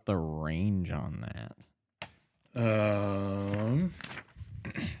 What's the range on that?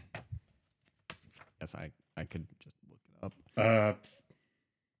 Guess I could just look it up.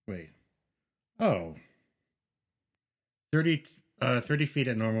 Wait. Oh. 30 feet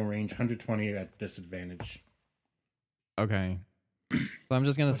at normal range, 120 at disadvantage. Okay. So I'm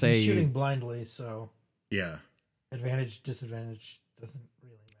just gonna But say he's shooting blindly, so Yeah. advantage, disadvantage doesn't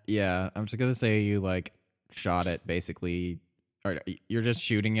really matter. yeah, I'm just gonna say you like shot it basically, or you're just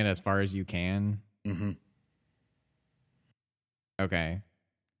shooting it as far as you can. Mm-hmm. Okay.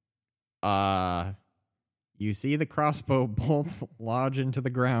 You see the crossbow bolts lodge into the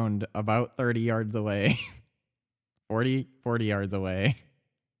ground about 30 yards away. 40 yards away.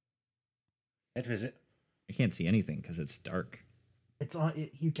 That was it. I can't see anything because it's dark. It's on.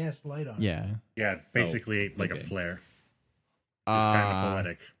 You cast light on it. Yeah. Yeah, basically like a okay. flare. It's kind of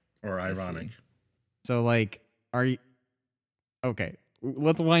poetic or I see. ironic. So like, are you okay?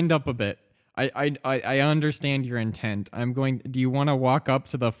 Let's wind up a bit. I understand your intent. Do you want to walk up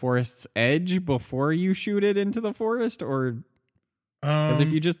to the forest's edge before you shoot it into the forest, or because if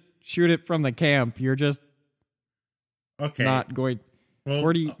you just shoot it from the camp, you're just okay, not going. well,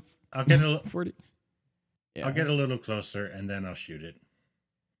 40. I'll get a 40. Yeah. I'll get a little closer and then I'll shoot it.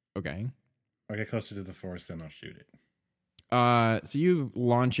 Okay. I'll get closer to the forest and I'll shoot it. So you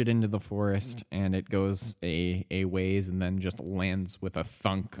launch it into the forest, and it goes a ways, and then just lands with a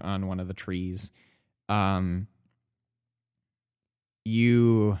thunk on one of the trees. What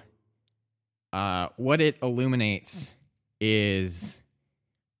it illuminates is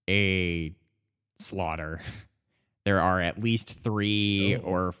a slaughter. There are at least 3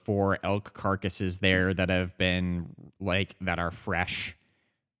 or 4 elk carcasses there that have been that are fresh,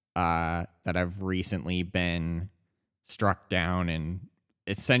 that have recently been struck down and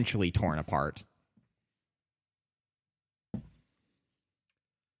essentially torn apart.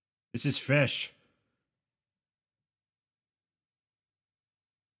 This is fresh.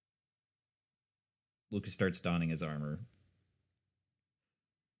 Lucas starts donning his armor.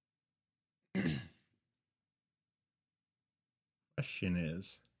 Question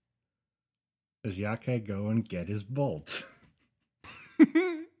is, does Yake go and get his bolt?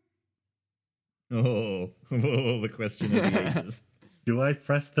 Oh, the question of the ages. Do I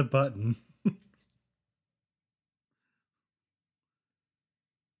press the button?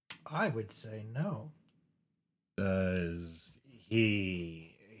 I would say no. Does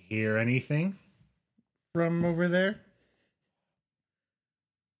he hear anything from over there?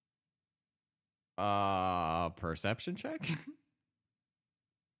 Perception check?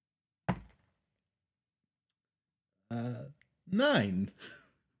 9.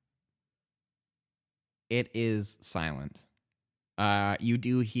 It is silent. You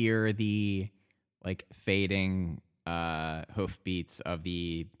do hear the fading hoofbeats of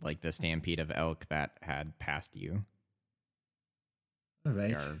the stampede of elk that had passed you. All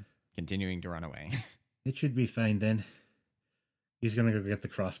They right. are continuing to run away. It should be fine then. He's gonna go get the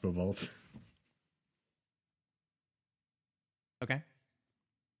crossbow bolt. Okay.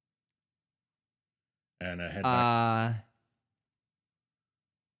 And head back.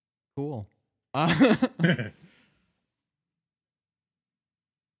 Cool.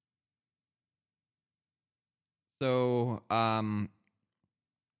 So,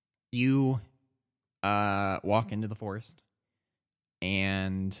 you walk into the forest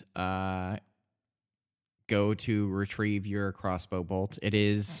and go to retrieve your crossbow bolt. It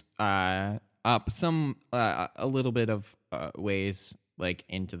is up some a little bit of ways,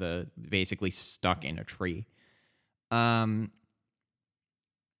 into basically stuck in a tree. And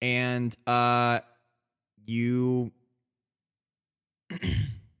you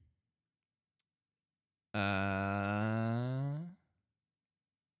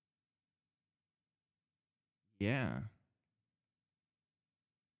yeah.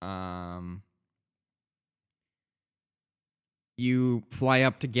 You fly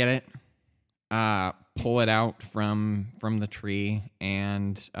up to get it, pull it out from the tree,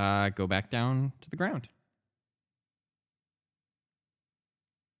 and go back down to the ground.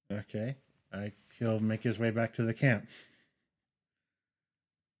 Okay. He'll make his way back to the camp.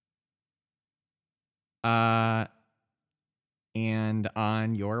 And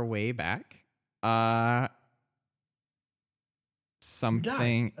on your way back,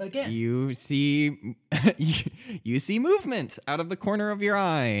 something again. you see you see movement out of the corner of your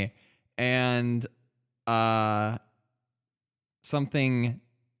eye, and something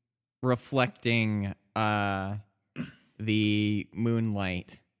reflecting the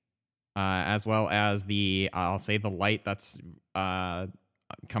moonlight, as well as I'll say the light that's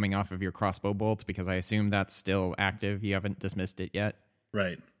coming off of your crossbow bolt, because I assume that's still active. You haven't dismissed it yet.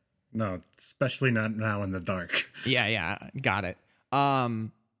 Right. No, especially not now in the dark. Yeah, got it.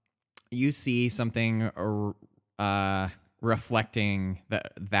 You see something reflecting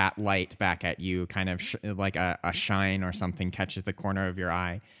that light back at you, kind of like a shine or something catches the corner of your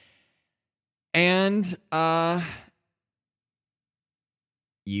eye. And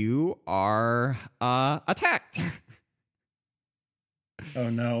you are attacked. Oh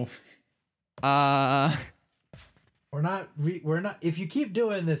no. We're not. If you keep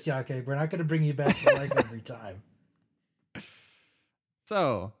doing this, Yake, we're not going to bring you back to life every time.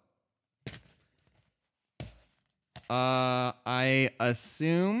 So, I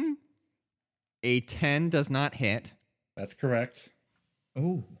assume a 10 does not hit. That's correct.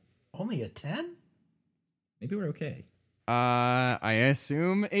 Oh, Only a 10? maybe we're okay. I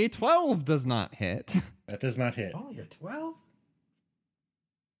assume a 12 does not hit. That does not hit. Only a 12?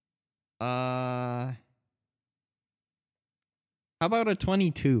 How about a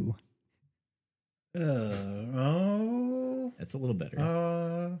 22? Oh. That's a little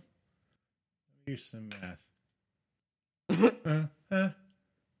better. Do some math.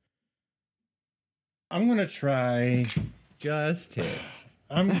 I'm gonna try. Just hits.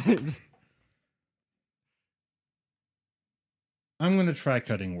 I'm gonna try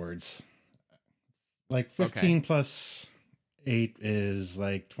cutting words. Like 15 plus 8 is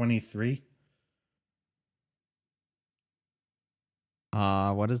like 23.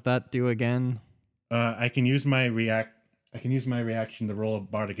 What does that do again? I can use my reaction to roll a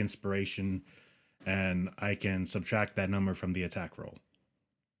bardic inspiration, and I can subtract that number from the attack roll.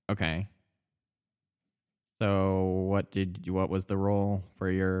 Okay. So what was the roll for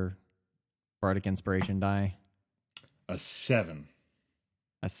your bardic inspiration die? A 7.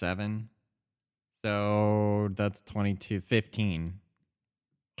 A 7. So that's 22, 15.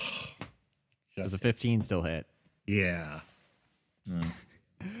 Does a 15 still hit? Yeah.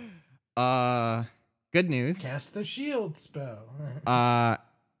 Good news. Cast the shield spell.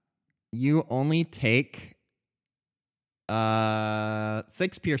 You only take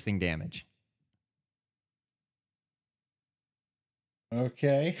 6 piercing damage.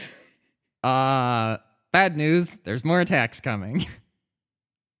 Okay. Bad news. There's more attacks coming.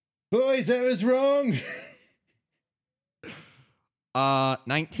 Boys, I was wrong.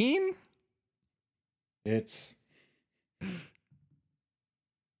 19? It's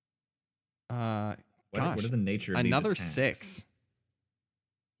Gosh. What are the nature of these Another attacks? 6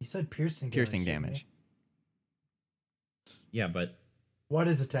 You said piercing damage. piercing didn't damage. you? Yeah, but What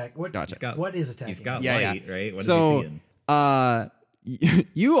is attack? What, Gotcha. he's got what is attacking? he's got Yeah, light, right? What So, is he seeing?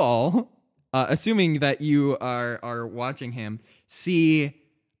 You all, assuming that you are watching him, see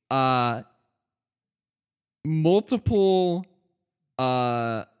multiple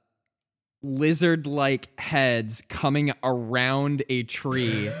lizard-like heads coming around a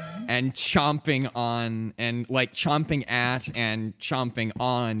tree and chomping at and chomping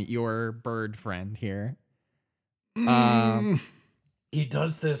on your bird friend here. He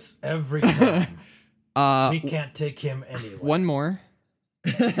does this every time. We can't take him anywhere. One more.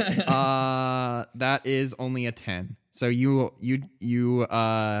 That is only a 10. So you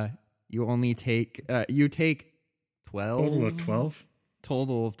only take 12. total of 12.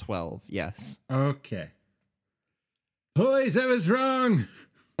 Total of 12. Yes. Okay. Boys, I was wrong.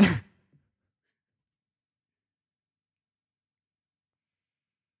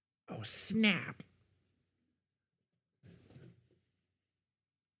 Oh, snap.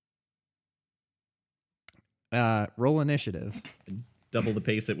 Roll initiative. Double the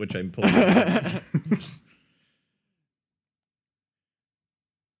pace at which I'm pulling.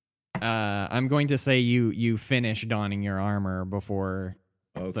 I'm going to say you finish donning your armor before,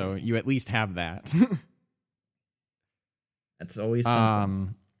 Okay. so you at least have that. That's always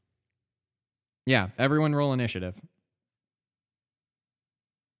something. Yeah, everyone roll initiative.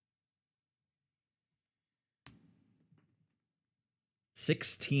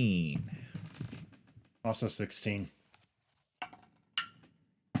 $16. Also 16.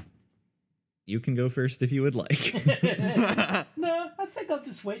 You can go first if you would like. No, I think I'll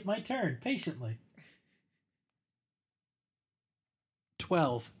just wait my turn patiently.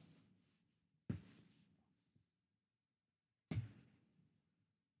 12.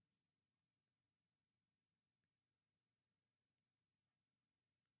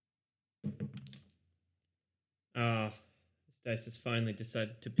 This dice has finally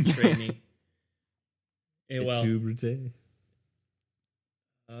decided to betray me. Well,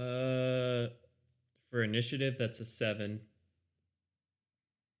 For initiative, that's a 7.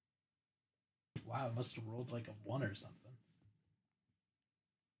 Wow, I must have rolled like a 1 or something.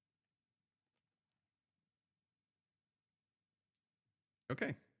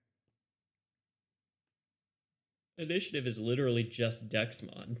 Okay. Initiative is literally just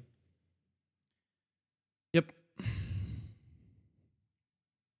Dexmon. Yep.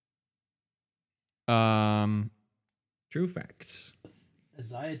 True facts. A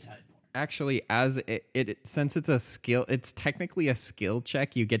Zyatide born. Actually, as it since it's a skill, it's technically a skill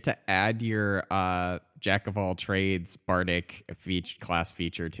check. You get to add your jack of all trades bardic class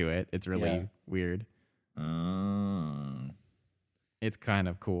feature to it. It's really weird. It's kind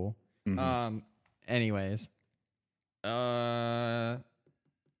of cool. Anyways, Yak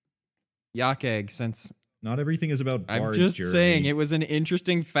Egg, since Not everything is about I'm bards, just Jeremy. saying it was an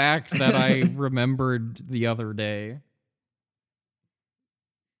interesting fact that I remembered the other day.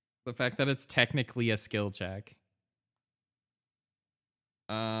 The fact that it's technically a skill check.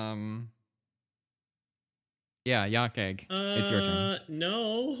 Yeah, Yak Egg. It's your turn.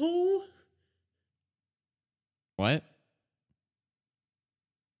 No. What?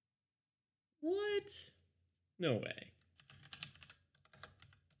 What? No way.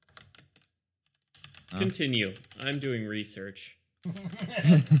 Huh? Continue. I'm doing research.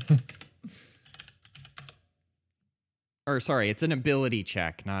 Or sorry, it's an ability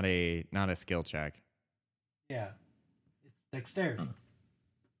check, not a skill check. Yeah. It's dexterity.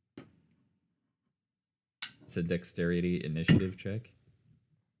 It's a dexterity initiative check.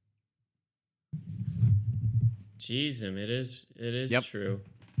 Jeez, it is Yep. true.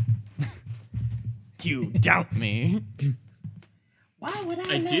 You doubt me. Why would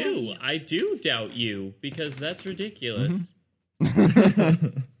I? I do doubt you because that's ridiculous.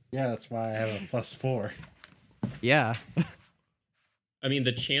 Yeah, that's why I have a +4. Yeah. I mean,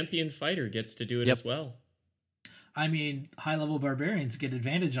 the champion fighter gets to do it Yep. as well. I mean, high-level barbarians get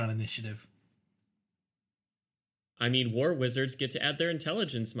advantage on initiative. I mean, war wizards get to add their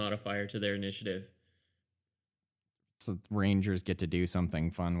intelligence modifier to their initiative. So Rangers get to do something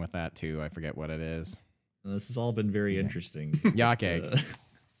fun with that too. I forget what it is. This has all been very interesting. Yak Egg.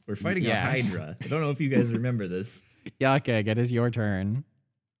 We're fighting Yes. a Hydra. I don't know if you guys remember this. Yak Egg, it is your turn.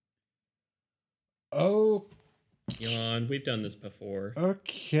 Oh, Yawn, we've done this before.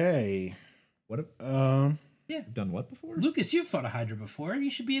 okay. What? Yeah. Done what before? Lucas, you've fought a Hydra before. You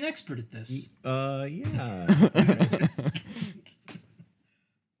should be an expert at this. Yeah.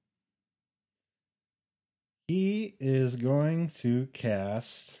 He is going to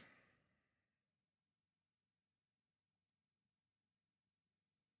cast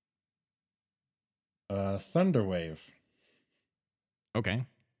Thunder Wave Okay.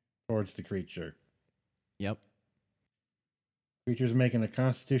 towards the creature. Yep. Creature's making a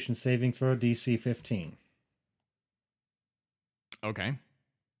Constitution saving throw, DC 15. Okay.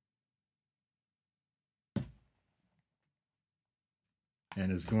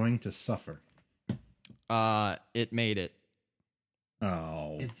 And is going to suffer. It made it.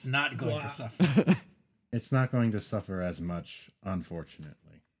 Oh. It's not going Wow. to suffer. It's not going to suffer as much,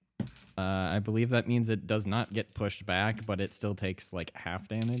 unfortunately. I believe that means it does not get pushed back, but it still takes like half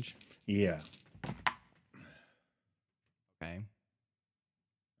damage. Yeah. Okay.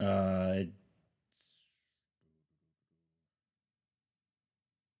 Uh,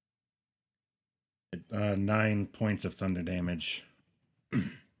 9 points of thunder damage.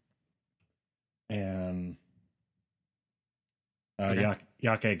 And Okay.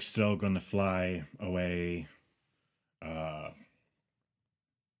 Yak Egg's still going to fly away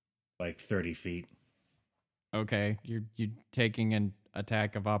like 30 feet. Okay. You're taking an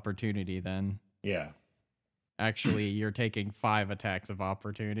attack of opportunity then. Yeah. Actually, you're taking 5 attacks of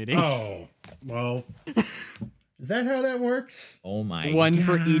opportunity. Oh, well, is that how that works? Oh my. One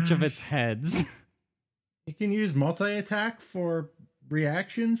for each of gosh. its heads. You can use multi-attack for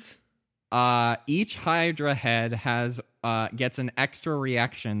reactions? Each Hydra head has gets an extra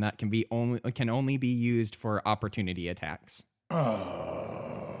reaction that can only be used for opportunity attacks.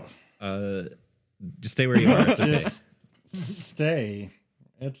 Oh. Just stay where you are. It's okay. Just stay.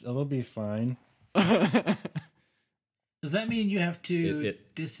 It'll be fine. Does that mean you have to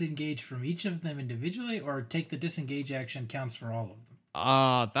It- disengage from each of them individually, or take the disengage action counts for all of them?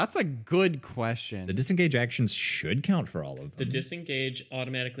 That's a good question. The disengage actions should count for all of The them. disengage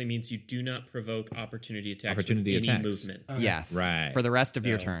automatically means you do not provoke opportunity attacks Opportunity with any attacks. movement. Okay. Yes. Right. For the rest of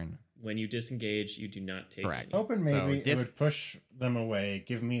your So- turn. When you disengage, you do not take Correct. any. Hoping maybe So it would push them away,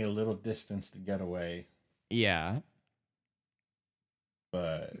 give me a little distance to get away, Yeah.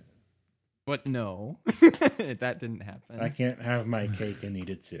 but But no. That didn't happen. I can't have my cake and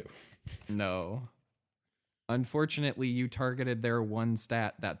eat it too. No. Unfortunately, you targeted their one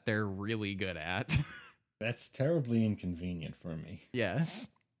stat that they're really good at. That's terribly inconvenient for me. Yes.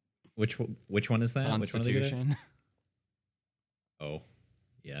 Which one is that? Which one are they good at? Constitution. Oh,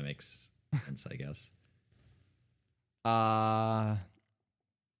 yeah, makes sense, I guess.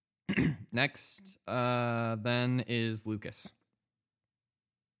 Next, then is Lucas.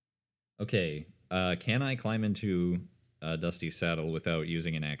 Okay, can I climb into Dusty's saddle without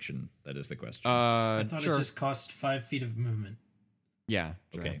using an action? That is the question. I thought Sure. it just cost 5 feet of movement. Yeah.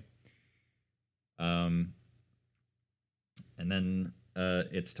 Sure. Okay. And then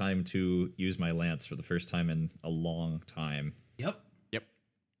it's time to use my lance for the first time in a long time. Yep. Yep.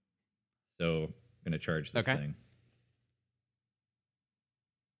 So I'm gonna charge this Okay. thing.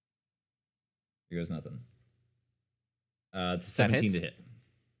 Here goes nothing. It's a 17 hits. to hit.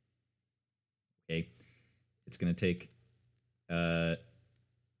 Okay. It's gonna take 8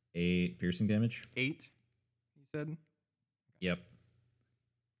 piercing damage. 8, he said. Yep.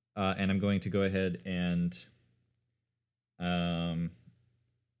 And I'm going to go ahead and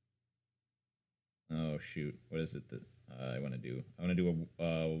oh shoot, what is it that I want to do? I want to do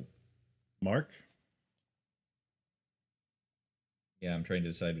a Mark? yeah, I'm trying to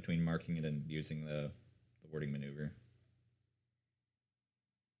decide between marking it and using the warding maneuver.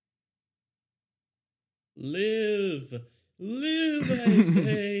 Live, I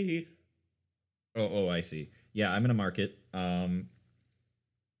say. Oh, I see. Yeah, I'm gonna mark it.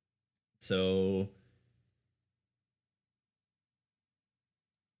 So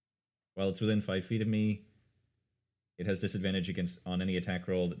while it's within 5 feet of me, it has disadvantage on any attack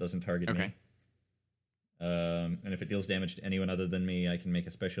roll that doesn't target me. Okay. And if it deals damage to anyone other than me, I can make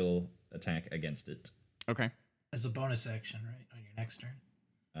a special attack against it. Okay. As a bonus action, right? On your next turn.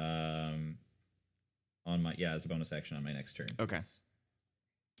 As a bonus action on my next turn. Okay.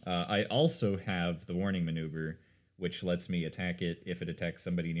 I also have the warning maneuver, which lets me attack it if it attacks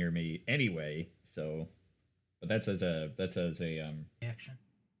somebody near me anyway. So, but that's as a Action.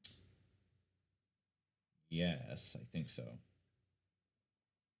 yes, I think so.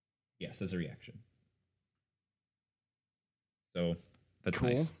 Yes, as a reaction. So that's Cool.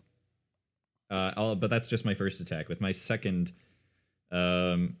 nice. But that's just my first attack. With my second,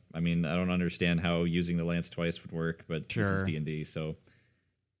 I mean, I don't understand how using the lance twice would work, but this is Sure. D&D, so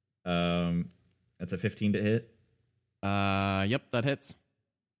that's a 15 to hit. Yep, that hits.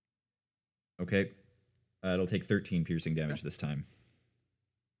 Okay, it'll take 13 piercing damage this time.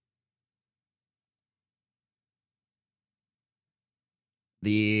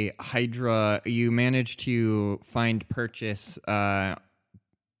 The Hydra, you manage to find purchase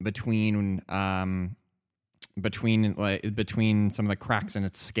between some of the cracks in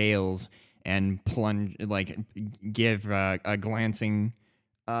its scales and plunge, give a glancing,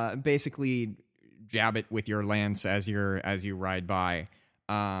 basically jab it with your lance as you ride by.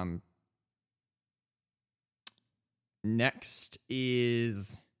 Next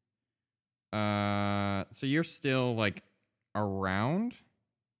is so you're still around.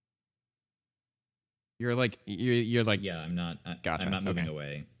 You're like Yeah, I'm not. Gotcha, I'm not moving okay.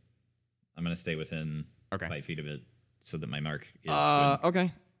 away. I'm gonna stay within Okay. 5 feet of it, so that my mark is.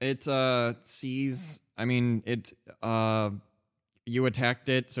 Okay. It sees. I mean, it. You attacked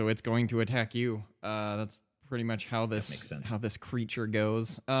it, so it's going to attack you. That's pretty much how makes this sense. how this creature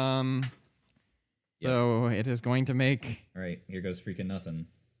goes. So it is going to make. All right, here goes freaking nothing.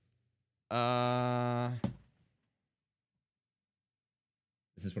 14.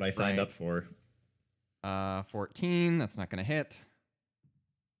 This is what I signed Right. up for. 14. That's not going to hit.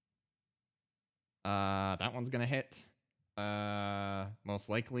 That one's going to hit. Most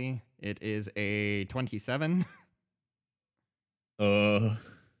likely, it is a 27.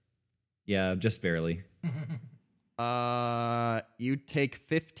 Yeah, just barely. You take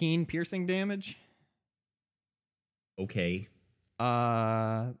 15 piercing damage. Okay.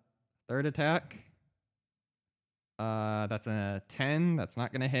 Third attack. That's a 10. That's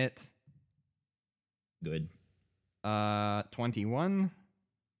not gonna hit. Good. 21.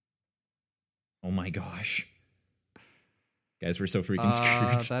 Oh my gosh. Guys, we're so freaking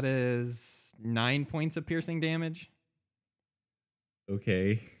screwed. That is 9 points of piercing damage.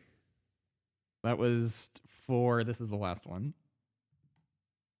 Okay. That was 4. This is the last one.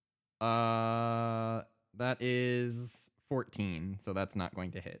 That is 14. So that's not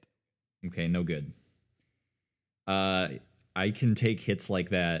going to hit. Okay, no good. I can take hits like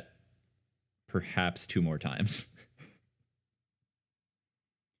that perhaps 2 more times.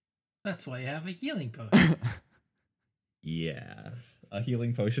 That's why you have a healing potion. Yeah. A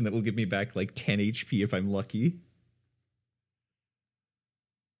healing potion that will give me back like 10 HP if I'm lucky.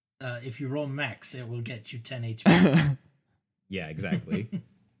 if you roll max, it will get you 10 HP. Yeah, exactly.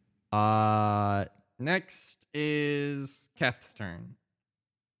 Next is Keth's turn.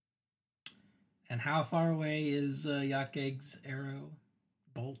 And how far away is Yakeg's arrow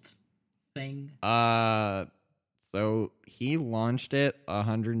bolt thing? So he launched it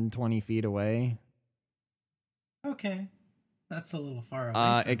 120 feet away. Okay, that's a little far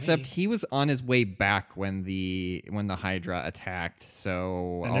away. Except me. he was on his way back when the Hydra attacked.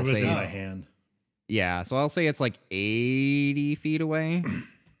 So And I'll it was say in my it's, hand. yeah. So I'll say it's like 80 feet away.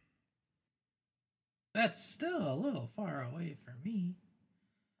 That's still a little far away for me.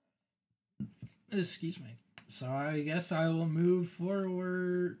 Excuse me. So I guess I will move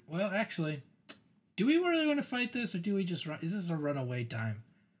forward. Well, actually, do we really want to fight this, or do we just run? Is this a runaway time?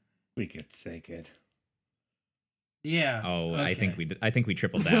 We could take it. Yeah. Oh, I okay. think we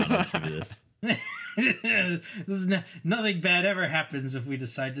tripled down. Let's do this. This is nothing bad ever happens if we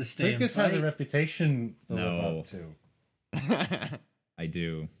decide to stay and Lucas has a fight. reputation to No. live up to. I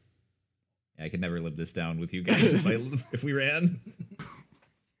do. I could never live this down with you guys if we ran.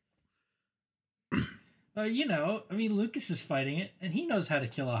 You know, I mean, Lucas is fighting it, and he knows how to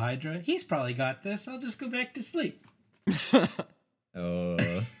kill a Hydra. He's probably got this. I'll just go back to sleep.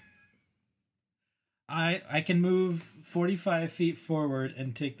 I can move 45 feet forward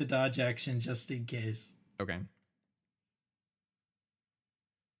and take the dodge action just in case. Okay.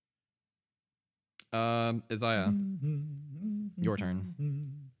 Isaiah, your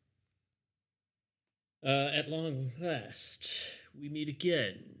turn. At long last, we meet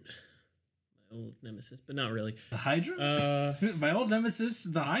again. My old nemesis, but not really. The Hydra? Uh, My old nemesis,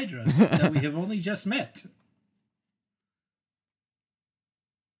 the Hydra, that we have only just met.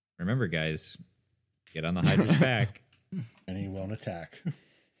 Remember, guys, get on the Hydra's back. And he won't attack.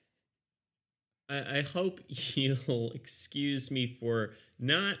 I hope you'll excuse me for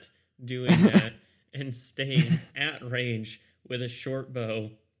not doing that and staying at range with a short bow.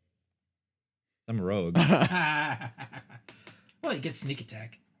 Some rogue. Well, he gets sneak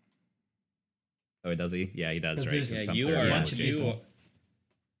attack. Oh, does he? Yeah, he does, 'Cause right? there's- It's Yeah, some you third are. level bunch of shit. people.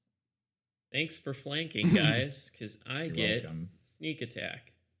 Thanks for flanking, guys, because I You're get welcome. sneak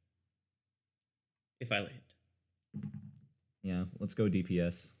attack if I land, Yeah, let's go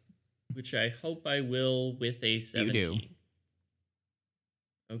DPS. which I hope I will with a 17.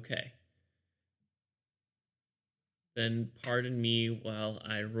 do. Okay. Then pardon me while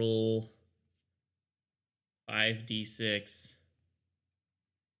I roll 5d6.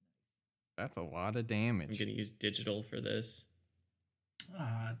 That's a lot of I'm damage. going to use digital for this.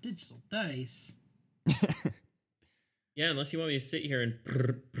 Digital dice. Yeah, unless you want me to sit here and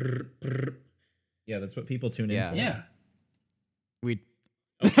brr, brr, brr. Yeah, that's what people tune in Yeah. for. Yeah. We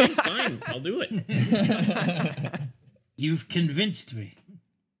Okay, fine. I'll do it. You've convinced me.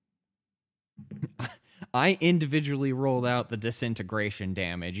 I individually rolled out the disintegration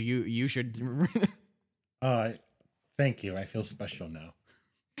damage. You should. Thank you. I feel special now.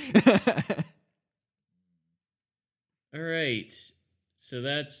 All right. So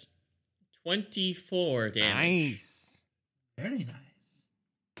that's 24 damage. Nice. Very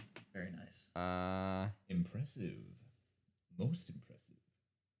nice. Very nice. Impressive. Most impressive.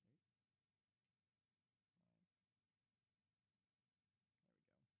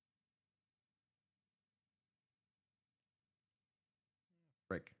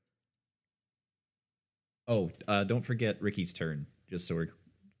 Frick. Oh, don't forget Ricky's turn. Just so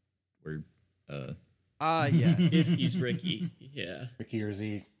we're Yes. If he's Ricky. Yeah. Ricky or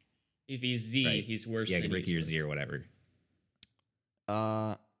Z. If he's Z, Right. he's worse yeah, than Ricky or useless. Z or whatever.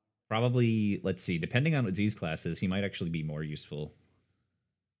 uh, Probably, let's see, depending on what Z's class is, he might actually be more useful.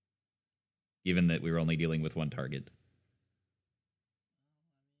 Given that we were only dealing with one target.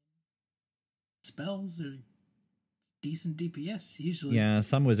 Spells are decent DPS usually. Yeah,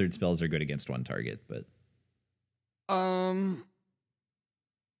 some wizard spells are good against one target, but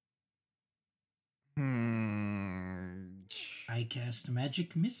I cast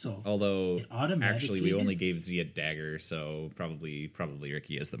magic missile. although It automatically actually we only hits. gave Z a dagger, so probably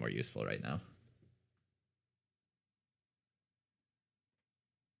Ricky is the more useful right now.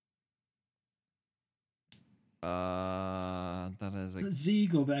 that is a Z,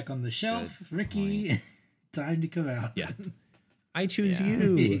 go back on the shelf. Good Ricky, time to come out. Yeah. I choose Yeah.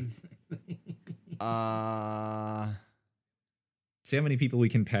 you. See how many people we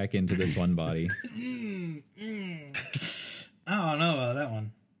can pack into this one body. I don't know about that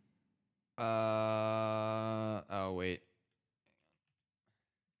one. oh wait.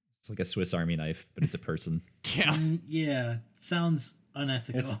 It's like a Swiss Army knife, but it's a person. Yeah. Yeah, sounds It's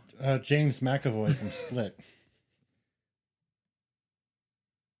unethical. James McAvoy from Split.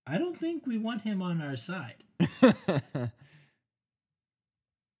 I don't think we want him on our side. I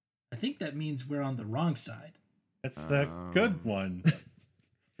think that means we're on the wrong side. That's the good one.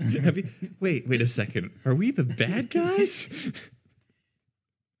 Wait a second. Are we the bad guys?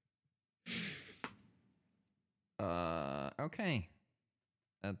 Okay.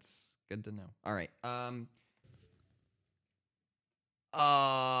 That's good to know. All right.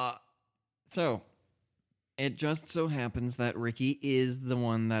 So it just so happens that Ricky is the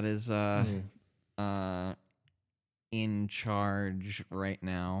one that is in charge right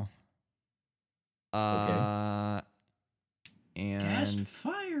now. Okay. Cast And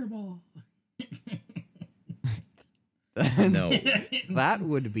fireball. No. that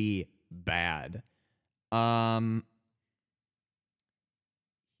would be bad.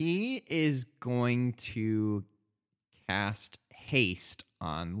 He is going to cast haste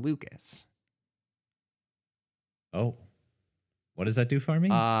on Lucas. Oh. What does that do for me?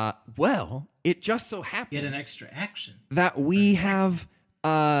 Well, it just so happens Get an extra action. that we have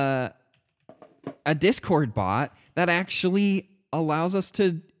a Discord bot that actually allows us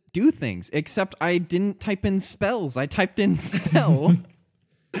to do things. Except I didn't type in spells. I typed in spell.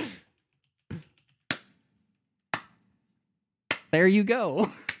 There you go.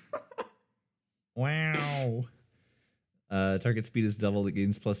 Wow. Target speed is doubled. It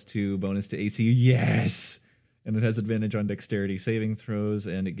gains +2 bonus to AC. Yes! And it has advantage on dexterity saving throws,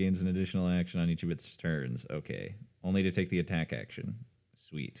 and it gains an additional action on each of its turns. Okay. Only to take the attack action.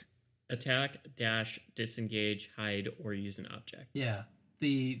 Sweet. Attack, dash, disengage, hide, or use an object. Yeah.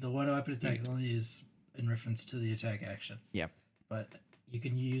 The one weapon attack only is in reference to the attack action. Yep. But you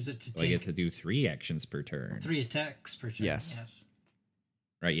can use it to So I get take to do 3 actions per turn. 3 attacks per turn. Yes.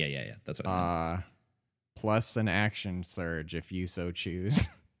 Right, yeah. That's what I meant. Plus an action surge if you so choose.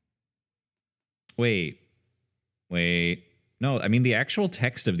 Wait. No, I mean the actual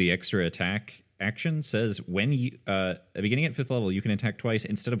text of the extra attack action says when you beginning at 5th level, you can attack twice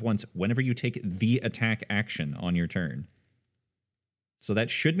instead of once whenever you take the attack action on your turn. So that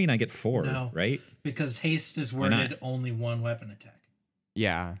should mean I get 4, No. right? Because haste is Why not? worded only one weapon attack.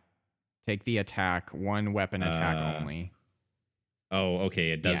 Yeah. Take the attack, one weapon attack only. Oh,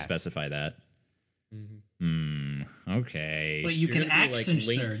 okay, it does Yes. specify that. Mm-hmm. Okay. But you You're can gonna be like action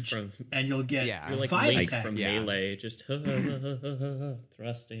Link surge, from- and you'll get Yeah. You're like 5 Link attacks. from Yeah. Melee, just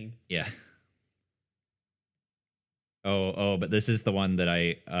thrusting. Yeah. Oh, but this is the one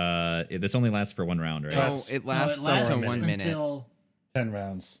that this only lasts for 1 round, right? Oh, it lasts up to 1 minute. Until 10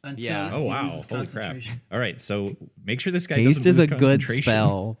 rounds. Yeah. he Oh, wow. loses Holy crap. concentration. All right, so make sure this guy Haste doesn't is lose a good concentration.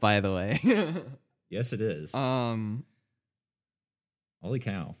 spell, by the way. Yes, it is. Holy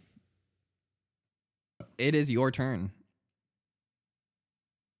cow. It is your turn.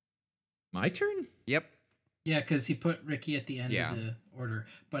 My turn? Yep. Yeah, because he put Ricky at the end Yeah. of the order.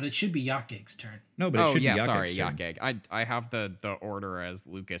 But it should be Yakeg's turn. No, but it Oh should yeah, be sorry, Yakek's turn. Yakeg. I have the order as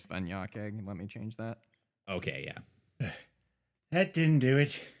Lucas then Yakeg. Let me change that. Okay, yeah. That didn't do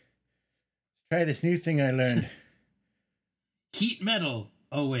it. Try this new thing I learned. Heat metal.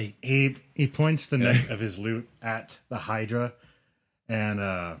 Oh, wait. He points the neck of his lute at the Hydra,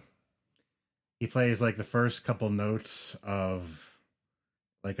 and he plays like the first couple notes of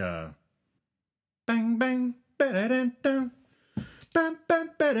like a bang bang ba-da-dum-dum, bam bam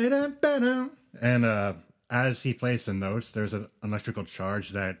ba-da-dum-ba-dum. And as he plays the notes, there's an electrical charge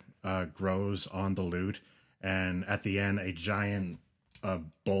that grows on the lute, and at the end, a giant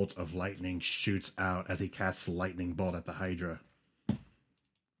bolt of lightning shoots out as he casts a lightning bolt at the Hydra.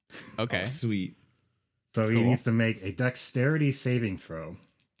 Okay. Oh, sweet. So he Cool. needs to make a dexterity saving throw.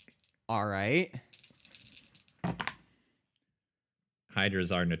 All right.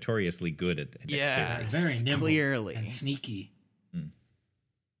 Hydras are notoriously good at dexterity. Very nimble clearly. and sneaky.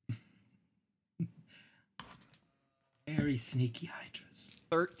 Very sneaky Hydras.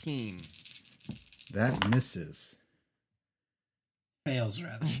 13. That misses. Fails,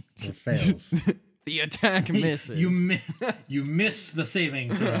 rather. Or fails. The attack misses. You miss the saving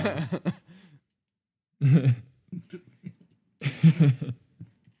throw.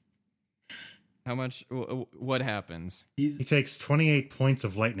 How much? What happens? He takes 28 points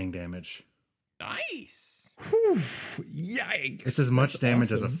of lightning damage. Nice. Yikes. It's as much That's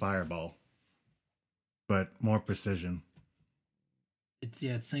damage as a awesome. fireball, but more precision. It's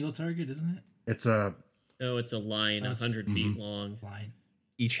single target, isn't it? It's a Oh, it's a line, That's- 100 feet long. Line.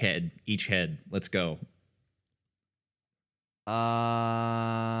 Each head. Let's go.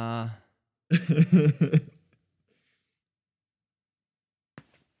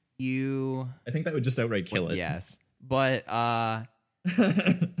 You. I think that would just outright kill it. Yes, but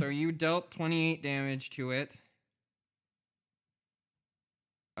so you dealt 28 damage to it.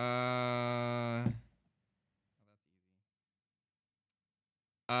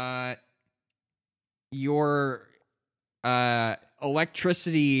 Your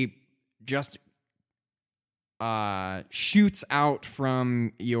electricity just shoots out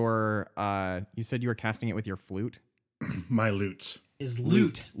from your you said you were casting it with your flute? My lute. Is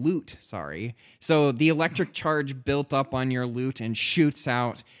loot. Lute, sorry. So the electric charge built up on your lute and shoots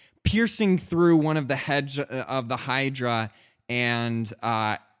out, piercing through one of the heads of the Hydra, and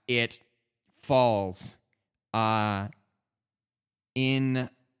it falls in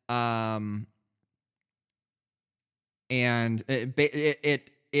and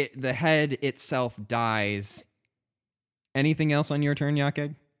it the head itself dies. Anything else on your turn,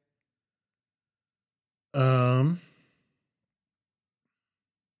 Yakeg?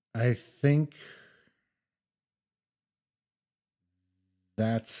 I think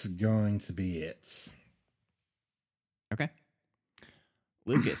that's going to be it. Okay.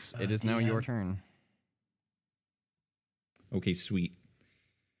 Lucas, it is now DM. your turn. Okay, sweet.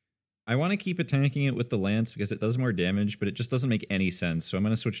 I want to keep attacking it with the lance because it does more damage, but it just doesn't make any sense. So I'm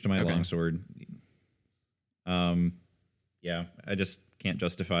going to switch to my Okay. longsword. Yeah, I just can't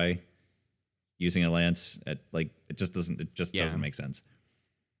justify using a lance at it just doesn't make sense.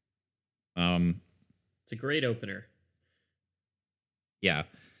 It's a great opener. Yeah.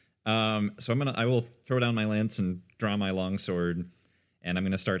 So I will throw down my lance and draw my longsword, and I'm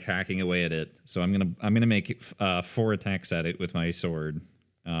gonna start hacking away at it. So I'm gonna make 4 attacks at it with my sword.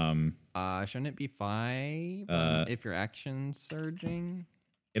 Shouldn't it be 5 if your action surging?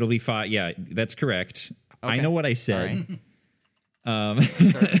 It'll be 5. Yeah, that's correct. I Okay. know what I said. So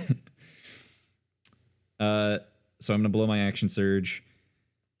I'm gonna blow my action surge.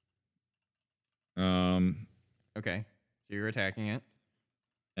 Okay. So you're attacking it.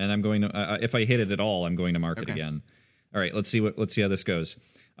 And I'm going to if I hit it at all, I'm going to mark it Okay. again. All right, let's see how this goes.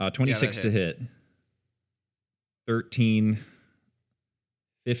 26 to hits. hit. 13,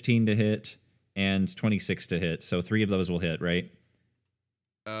 15 to hit, and 26 to hit. So 3 of those will hit, right?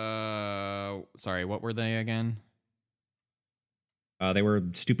 Sorry, what were they again? They were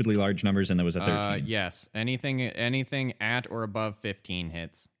stupidly large numbers, and there was a 13. Yes. Anything at or above 15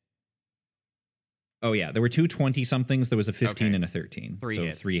 hits. Oh, yeah. There were 2 20-somethings. There was a 15 Okay. and a 13. 3 so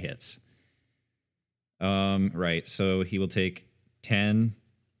hits. 3 hits. Right. So he will take 10,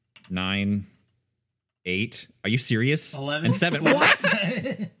 9, 8. Are you serious? 11. And 7.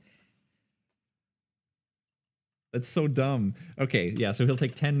 What? That's so dumb. Okay. Yeah. So he'll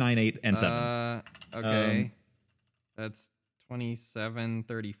take 10, 9, 8, and 7. Okay. That's 27,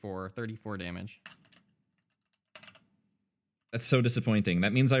 34 damage. That's so disappointing.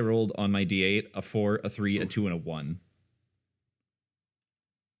 That means I rolled on my D8 a 4, a 3, a 2, and a 1.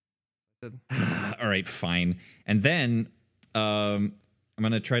 All right, fine. And then I'm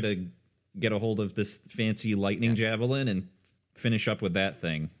going to try to get a hold of this fancy lightning javelin and finish up with that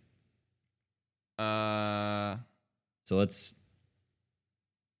thing. So let's...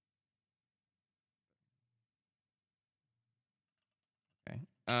 Okay.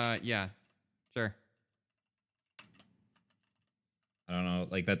 Yeah. Sure. I don't know,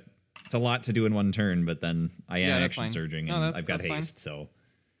 like that. It's a lot to do in one turn, but then I am Yeah, that's action fine. surging No, and that's- I've got that's fine. haste. So,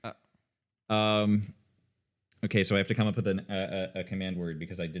 okay, so I have to come up with a command word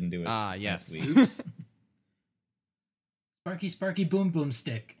because I didn't do it. Yes. last week. Oops. Sparky, Sparky, Boom, Boom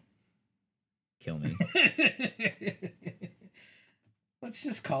Stick. Kill me. Let's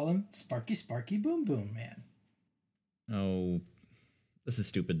just call him Sparky, Sparky, Boom, Boom, man. Oh, this is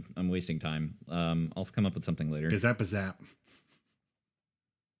stupid. I'm wasting time. I'll come up with something later. Gazap zap.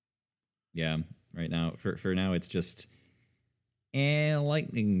 Yeah, right now. For now, it's just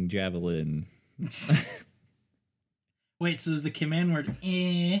lightning javelin. Wait, so is the command word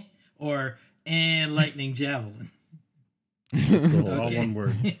or lightning javelin? All Okay. one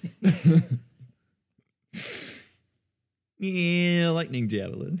word. Yeah, lightning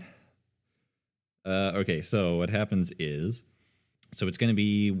javelin. Okay, so what happens is, so it's going to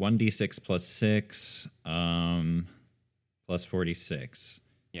be 1d6 plus 6, plus 46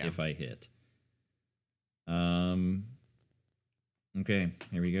 Yeah. if I hit. Okay,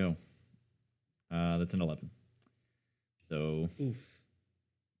 here we go. That's an 11. So Oof.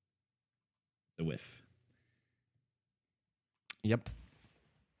 it's a whiff. Yep.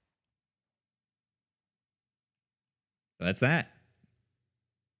 So that's that.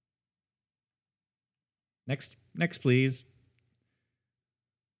 Next, please.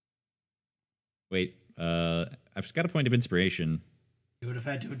 Wait, I've got a point of inspiration You would have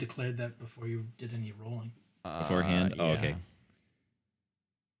had to have declared that before you did any rolling. beforehand. Oh, okay.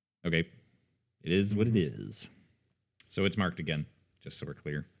 Okay. It is what it is. So it's marked again. just so we're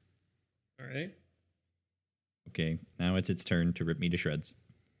clear. All right. Okay, now it's its turn to rip me to shreds.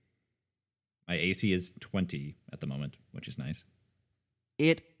 My AC is 20 at the moment, which is nice.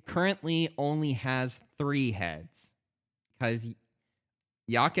 It currently only has 3 heads. Because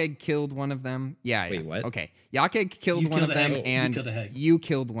Yakeg killed one of them. Yeah. Wait, what? Okay. Yakeg killed You one killed of a them, heg. You and killed a heg. you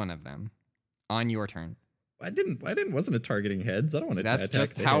killed one of them on your turn. Wasn't it targeting heads? I don't want to That's attack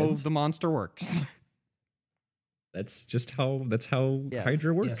just the how heads. the monster works. That's how Yes.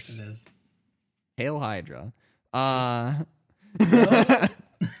 Hydra works. Yes, it is. Hail Hydra. Now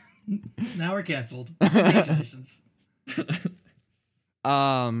we're canceled. Congratulations.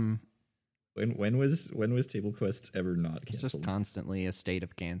 When was Table Quests ever not It's canceled? just constantly a state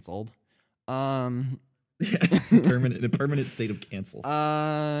of canceled. permanent state of cancel.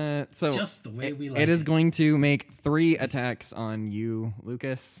 So Just the way we like it is it. going to make 3 attacks on you,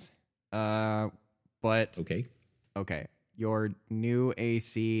 Lucas. But Okay. okay, your new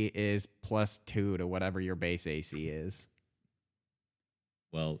AC is +2 to whatever your base AC is.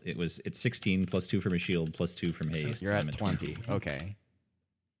 Well, it's 16 plus 2 from a shield plus 2 from haste. You're so at I'm 20. Okay,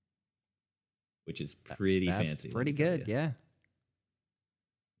 which is pretty that's fancy. let pretty me tell good. ya. Yeah.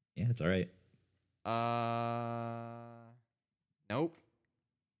 Yeah, it's all right. Nope.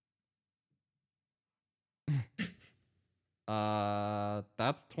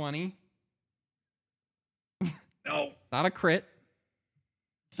 That's 20. No. Not a crit.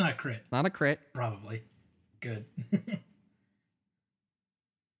 It's not a crit, Not a crit. probably. Good.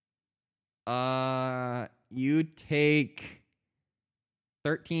 You take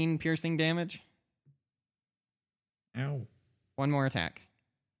 13 piercing damage. Ow. One more attack.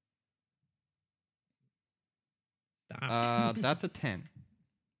 Stop. That's a 10.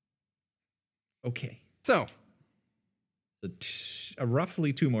 Okay. So, So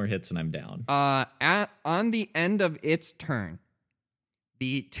roughly 2 more hits and I'm down. on the end of its turn,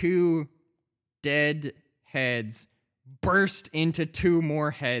 the 2 dead heads burst into 2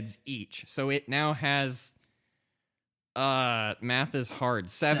 more heads each. So it now has math is hard.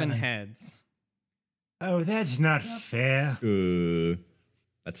 7 7. heads. Oh, that's not fair.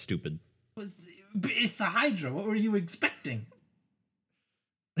 That's stupid. It's a Hydra. What were you expecting?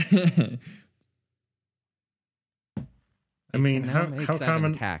 I mean, Can how now make how 7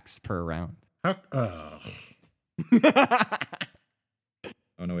 common? attacks per round? How?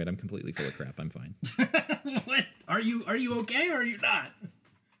 Oh no, wait, I'm completely full of crap. I'm fine. What? Are you okay or are you not?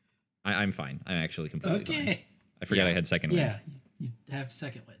 I'm fine. I'm actually completely fine. Okay. I forgot I had second wind. Yeah, you have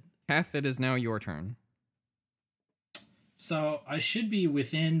second wind. Kath, it is now your turn. So I should be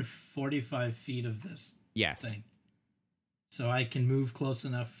within 45 feet of this Yes. thing. So I can move close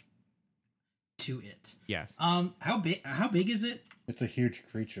enough to it. Yes. How big is it? It's a huge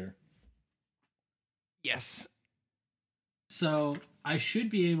creature. Yes. So I should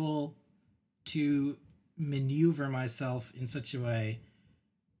be able to maneuver myself in such a way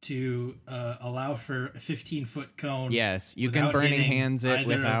to allow for a 15-foot cone. Yes. You can without burning hitting hands it either of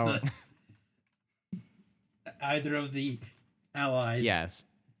without. either of the allies. Yes.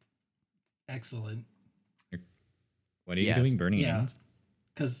 Excellent. What are you Yes. doing, burning Yeah. hands?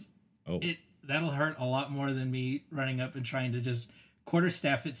 Because Oh, that'll hurt a lot more than me running up and trying to just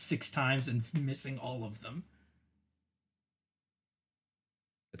quarterstaff it 6 times and missing all of them.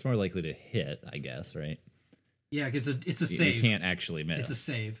 it's more likely to hit, I guess, right? Yeah, because it's a You save. can't actually miss. It's a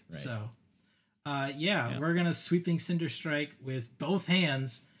save. Right. So, Yeah. we're gonna sweeping cinder strike with both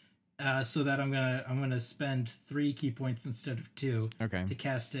hands, so that I'm gonna spend 3 key points instead of 2 Okay. to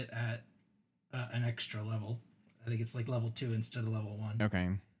cast it at an extra level. I think it's like level 2 instead of level 1.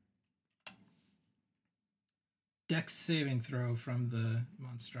 Okay. Dex saving throw from the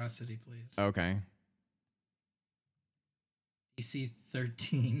monstrosity, please. Okay. DC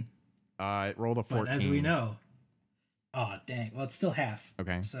 13. It rolled a 14. But as we know, oh dang, well it's still half.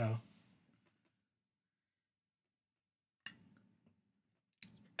 Okay. So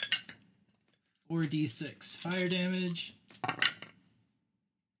 4d6 fire damage.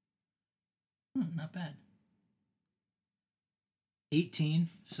 Not bad. 18,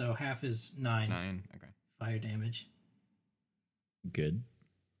 so half is 9 9. Okay. fire damage. Good.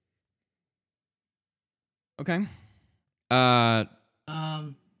 Okay.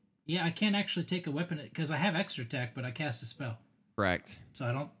 Yeah, I can't actually take a weapon because I have extra attack, but I cast a spell, Correct. so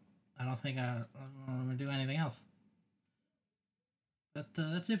I don't think I'm gonna do anything else. But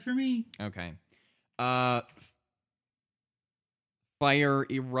that's it for me. Okay. Fire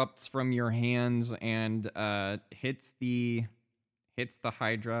erupts from your hands and hits the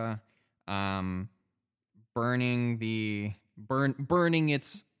Hydra, burning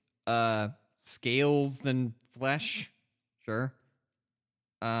its scales and flesh. Sure.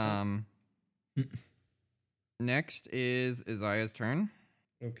 Next is Isaiah's turn.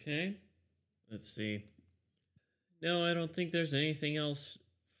 Okay. Let's see. No, I don't think there's anything else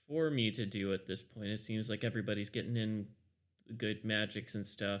for me to do at this point. It seems like everybody's getting in good magics and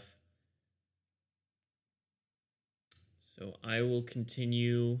stuff. So I will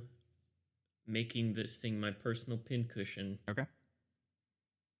continue making this thing my personal pincushion. Okay.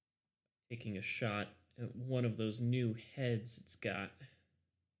 Taking a shot at one of those new heads it's got.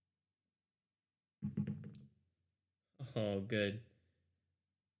 Oh, good.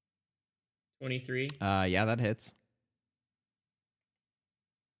 23. Yeah, that hits.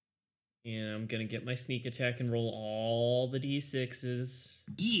 And I'm going to get my sneak attack and roll all the d6s.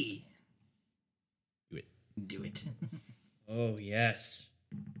 E. Do it. Do it. Oh, yes.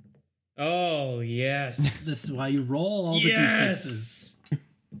 Oh, yes. This is why you roll all the Yes!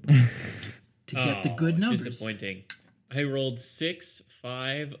 d6s. To get the good numbers. Disappointing. I rolled 6,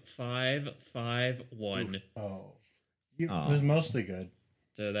 5, 5, 5, 1. Oh. It was mostly good.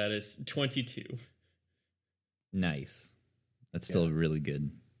 So that is 22. Nice. That's still really good.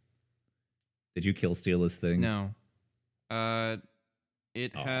 Did you kill steal this thing? No.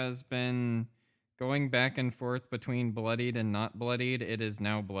 It has been going back and forth between bloodied and not bloodied. It is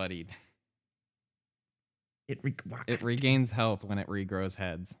now bloodied. It regains health when it regrows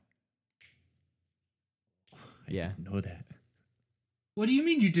heads. I didn't know that. What do you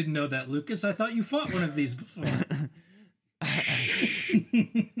mean you didn't know that, Lucas? I thought you fought one of these before.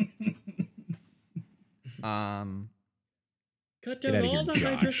 Cut Get down outta all here, the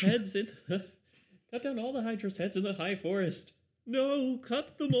Hydra's Josh. heads in Cut down all the Hydra's heads in the high forest. No,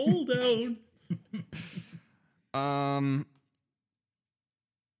 cut them all down.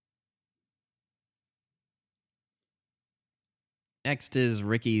 Next is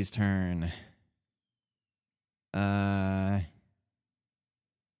Ricky's turn.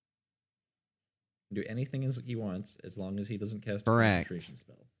 Do anything as he wants as long as he doesn't cast Correct. a concentration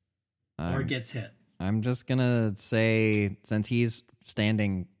spell. Or gets hit. I'm just gonna say, since he's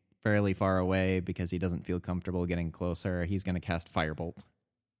standing fairly far away because he doesn't feel comfortable getting closer, he's gonna cast Firebolt.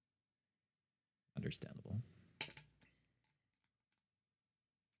 Understandable.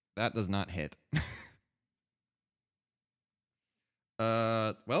 That does not hit.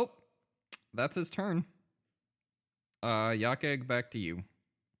 Well, that's his turn. Yakeg, back to you.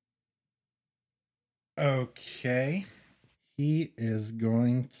 Okay. He is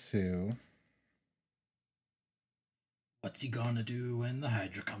going to. What's he gonna do when the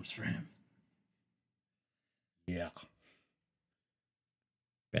Hydra comes for him? Yeah.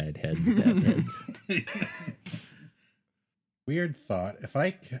 Bad heads, bad heads. Weird thought. If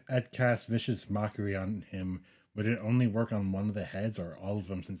I had cast Vicious Mockery on him, would it only work on one of the heads or all of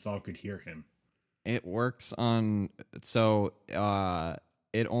them since all could hear him? It works on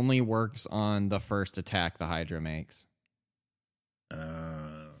it only works on the first attack the Hydra makes.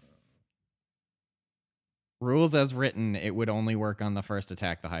 Rules as written, it would only work on the first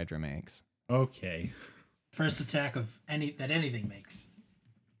attack the Hydra makes. Okay. First attack of anything makes.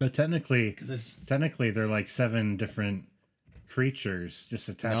 But technically, 'Cause it's they're like 7 different creatures just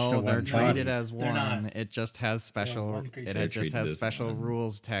attached to No, one they're treated body. as They're one. not. It just has special. one creature. It They're just treated has as special one.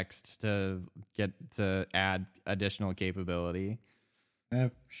 rules text to get to add additional capability.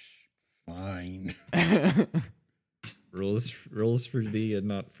 Fine. rules for thee and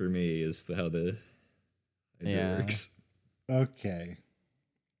not for me is how the idea works. Okay.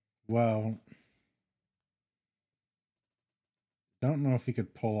 Well, don't know if he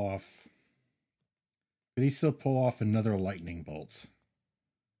could pull off. Could he still pull off another lightning bolt?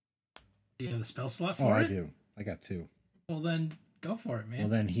 Do you have the spell slot Oh, for I it? do. I got 2. Well, then go for it, man. Well,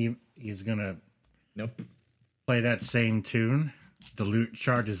 then he's gonna Nope. play that same tune. The loot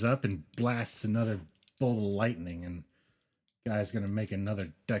charges up and blasts another bolt of lightning, and guy's gonna make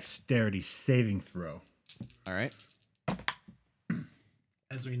another dexterity saving throw. All right.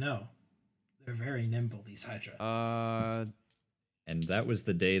 As we know, they're very nimble, these Hydra. And that was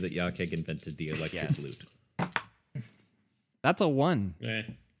the day that Yakeg invented the electric Yes. lute. That's a 1 Eh.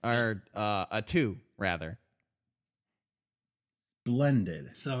 or a 2 rather.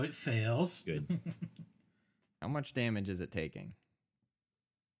 Splendid. So it fails. Good. How much damage is it taking?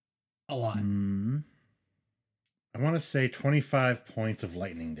 A lot. I want to say 25 points of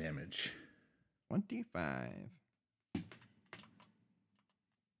lightning damage. 25.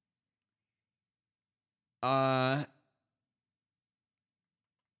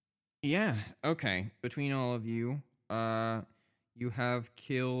 Yeah, okay. Between all of you, you have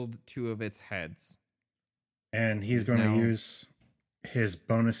killed 2 of its heads. And he's He's going now- to use his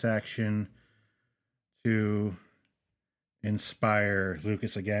bonus action to inspire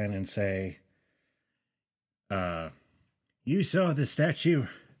Lucas again and say, you saw the statue.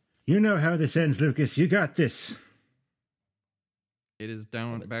 You know how this ends, Lucas. You got this. It is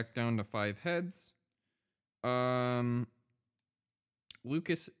back down to 5 heads.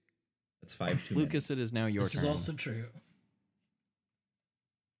 Lucas, That's 5 too many. Lucas, it is now your This turn. is also true.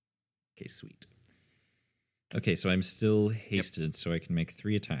 Okay, sweet. Okay, so I'm still hasted, so I can make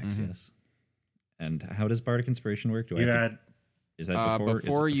 3 attacks. Mhm. Yes. And how does Bardic Inspiration work? Do You I? had Is that before?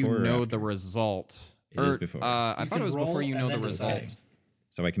 Before is it you before or know after? the result. It is before. I You thought can it was before roll you know and the then result. decide.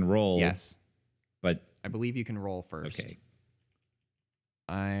 So I can roll. Yes, But I believe you can roll first. okay.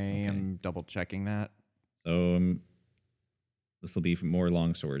 I am double checking that. So this will be more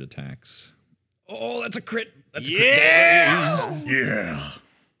longsword attacks. Oh, that's a crit. That's a crit. Yeah.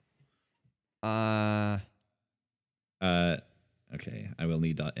 Okay, I will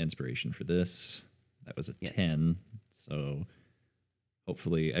need inspiration for this. That was a Yeah. 10. So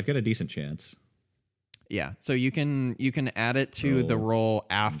hopefully I've got a decent chance. Yeah, so you can add it to the roll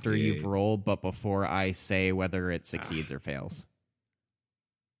after you've Okay. rolled, but before I say whether it succeeds or fails.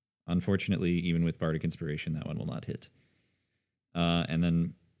 Unfortunately, even with Bardic Inspiration, that one will not hit. And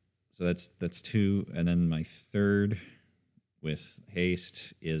then, so that's 2, and then my third with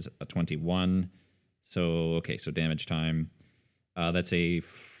haste is a 21. So okay, so damage time. That's a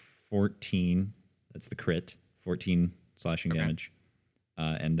 14. That's the crit. 14 slashing Okay. damage,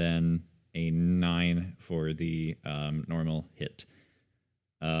 and then a 9 for the normal hit.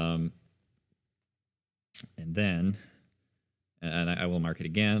 And then. And I will mark it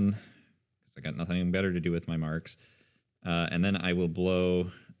again because I got nothing better to do with my marks. And then I will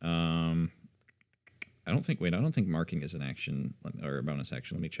blow. I don't think marking is an action or a bonus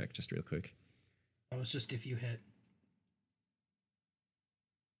action. Let me check just real quick. That was just if you hit.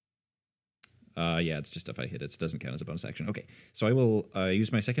 Yeah, it's just if I hit it. It doesn't count as a bonus action. Okay, so I will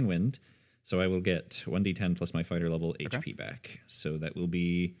use my second wind. So I will get 1d10 plus my fighter level HP back. So that will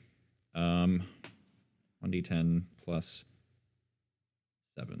be 1d10 plus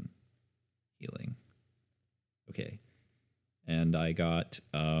 7 healing. Okay. And I got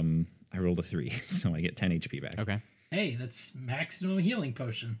I rolled a 3, so I get 10 HP back. Okay. Hey, that's maximum healing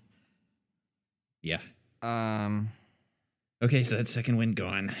potion. Yeah. Um, Okay, so that's second wind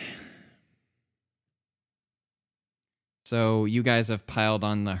gone. so you guys have piled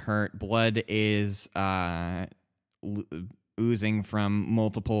on the hurt. Blood is oozing from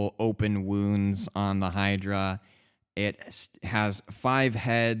multiple open wounds on the Hydra. It has 5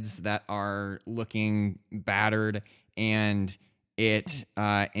 heads that are looking battered, and it,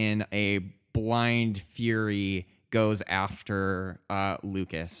 in a blind fury, goes after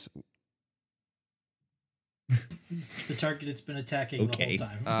Lucas. The target it's been attacking Okay. the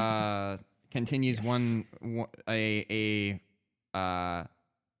whole time. Continues Yes. a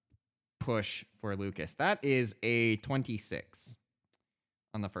push for Lucas. That is a 26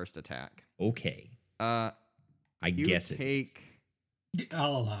 on the first attack. Okay. You I guess it. take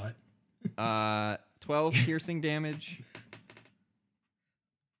I'll allow it. 12 piercing damage.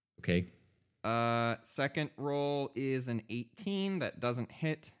 Okay. Second roll is an 18 that doesn't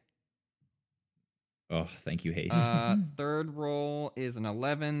hit. Oh, thank you, haste. Third roll is an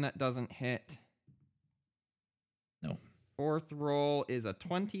 11 that doesn't hit. No. Fourth roll is a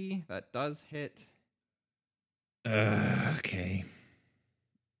 20 that does hit. Okay.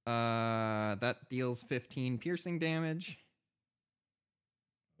 That deals 15 piercing damage.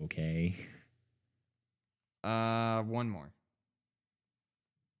 Okay. One more.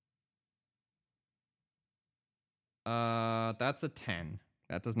 That's a 10.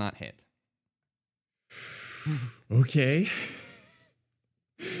 That does not hit. Okay.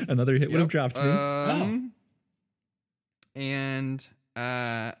 Another hit would have dropped me. And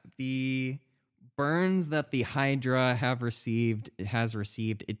the burns that the Hydra has received,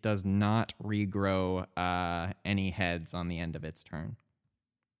 it does not regrow any heads on the end of its turn.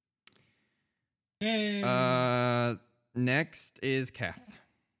 Yay. Next is Keth.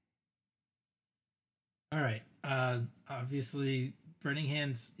 All right. Obviously, Burning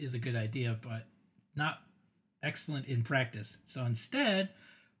Hands is a good idea, but not excellent in practice. So instead,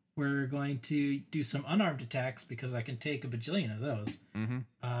 we're going to do some unarmed attacks because I can take a bajillion of those. Mm-hmm.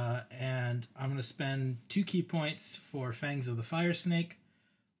 And I'm going to spend 2 key points for Fangs of the Fire Snake.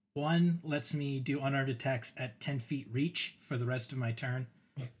 1 lets me do unarmed attacks at 10 feet reach for the rest of my turn.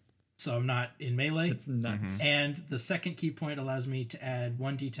 So I'm not in melee. That's nuts. And the second key point allows me to add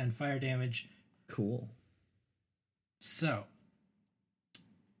 1d10 fire damage. Cool. So,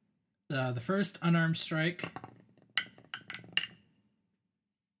 the first unarmed strike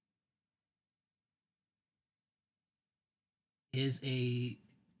is a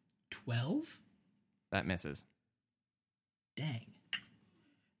 12. That misses. Dang.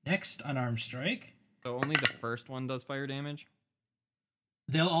 Next unarmed strike. So only the first one does fire damage?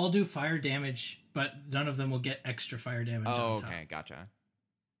 They'll all do fire damage, but none of them will get extra fire damage Oh, on top. okay, gotcha.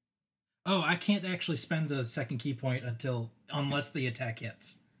 Oh, I can't actually spend the second key point unless the attack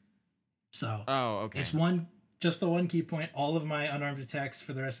hits. So Oh, okay. it's just the one key point. All of my unarmed attacks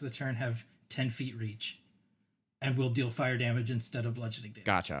for the rest of the turn have 10 feet reach, and will deal fire damage instead of bludgeoning damage.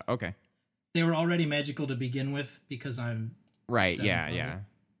 Gotcha. Okay. They were already magical to begin with because I'm Right. 7th Yeah. level. Yeah.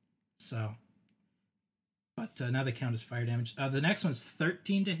 So, but now they count as fire damage. The next one's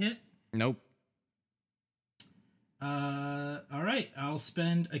 13 to hit. Nope. All right. I'll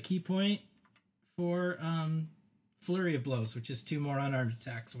spend a key point for Flurry of Blows, which is 2 more unarmed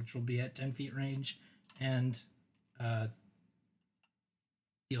attacks, which will be at 10 feet range and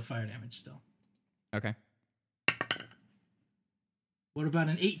deal fire damage still. Okay. What about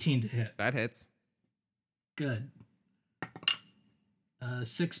an 18 to hit? That hits. Good.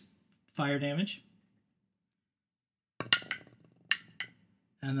 6 fire damage.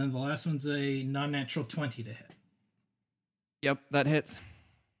 And then the last one's a non-natural 20 to hit. Yep, that hits.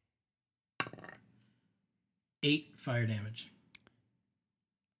 8 fire damage.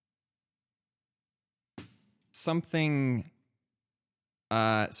 Something.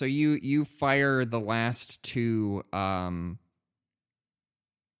 So you fire the last 2.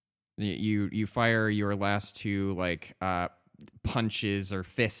 You fire your last 2 like punches or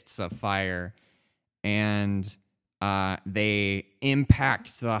fists of fire, and they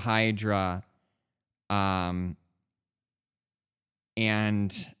impact the Hydra, and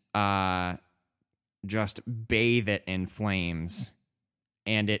just bathe it in flames,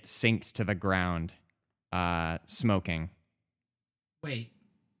 and it sinks to the ground, smoking. Wait.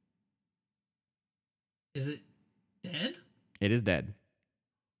 Is it dead? It is dead.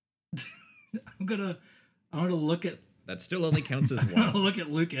 I'm gonna look at That still only counts as I'm gonna one. look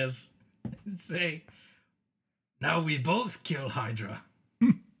at Lucas and say, "Now we both kill Hydra."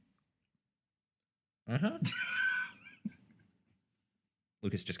 Uh-huh.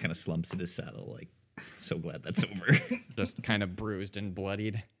 Lucas just kind of slumps in his saddle, like, so glad that's over. Just kind of bruised and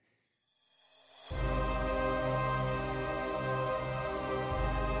bloodied.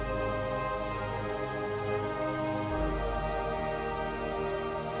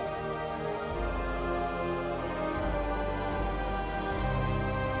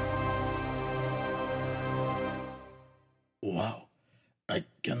 Wow, I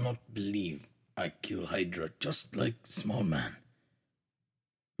cannot believe I kill Hydra just like Small Man.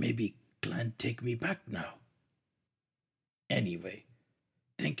 Maybe Clan take me back now. Anyway,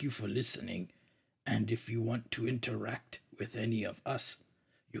 thank you for listening, and if you want to interact with any of us,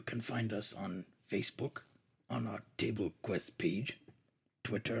 you can find us on Facebook, on our Table Quest page,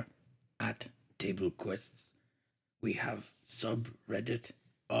 Twitter, @TableQuests. We have subreddit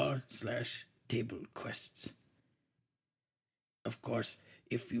r/TableQuests. Of course,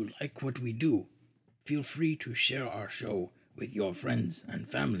 if you like what we do, feel free to share our show with your friends and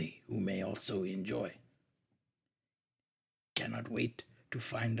family who may also enjoy. Cannot wait to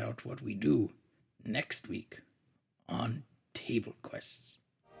find out what we do next week on Table Quests.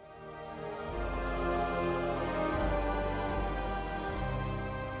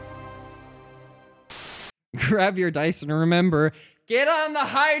 Grab your dice and remember, get on the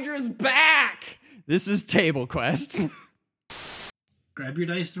Hydra's back! This is Table Quests. Grab your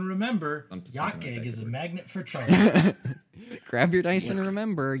dice and remember, I'm just Yak thinking Egg like is a that. magnet for trouble. Grab your dice and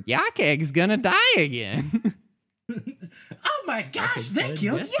remember, Yak Egg's gonna die again. Oh my gosh, they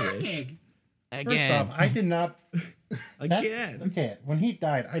killed Yak Egg! First Again. off, I did not. Again. Okay, when he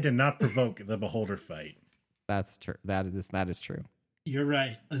died, I did not provoke the Beholder fight. That's true. That is true. You're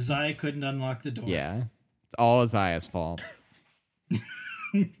right. Isaiah couldn't unlock the door. Yeah. It's all Isaiah's fault.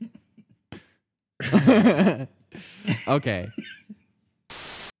 Okay.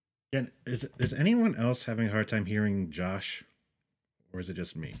 Again, is anyone else having a hard time hearing Josh, or is it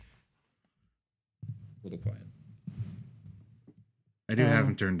just me? A little quiet. I do have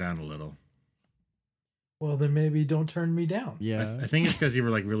him turned down a little. Well, then maybe don't turn me down. Yeah. I think it's because you were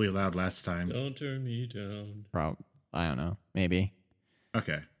like really loud last time. Don't turn me down. I don't know. Maybe.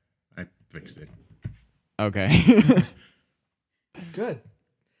 Okay, I fixed it. Okay. Good.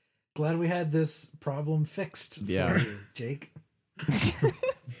 Glad we had this problem fixed for Yeah. you, Jake.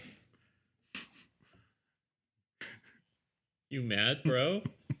 You mad, bro?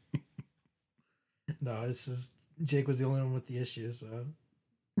 No, this is Jake was the only one with the issue, so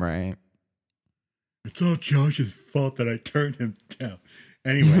Right. It's all Josh's fault that I turned him down.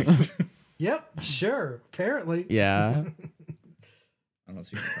 Anyways, yep, sure. Apparently. Yeah. I don't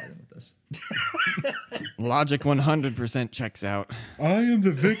see any problem with this. Logic 100% checks out. I am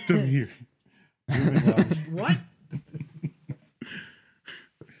the victim here. Moving on. What?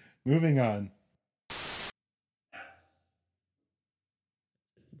 Moving on.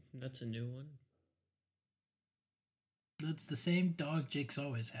 That's a new one. It's the same dog Jake's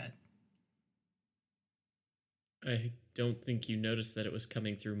always had. I don't think you noticed that it was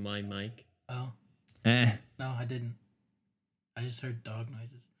coming through my mic. Oh, Eh. no, I didn't. I just heard dog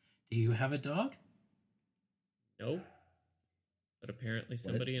noises. Do you have a dog? Nope. But apparently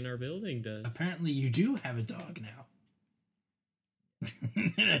somebody in our building does. Apparently you do have a dog now.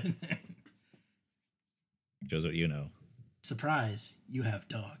 Shows what you know. Surprise, you have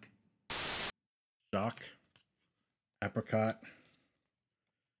dog. Shock. Apricot.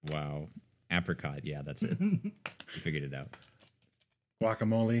 Wow. Apricot. Yeah, that's it. You figured it out.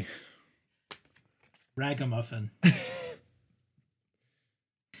 Guacamole. Ragamuffin.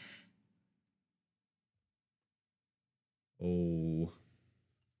 Oh.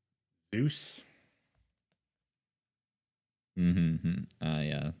 Zeus. Mm-hmm.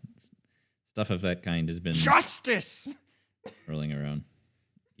 Yeah. Stuff of that kind has been Justice! rolling around.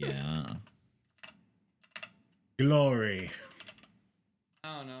 Yeah. Glory.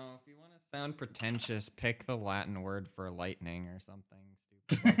 I don't know. If you want to sound pretentious, pick the Latin word for lightning or something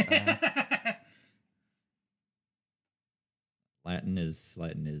stupid like that. Latin is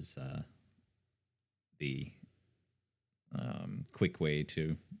the quick way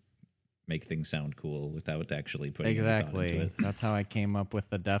to make things sound cool without actually putting any thought into Exactly. it. That's how I came up with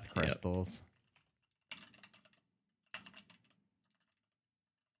the death Yep. crystals.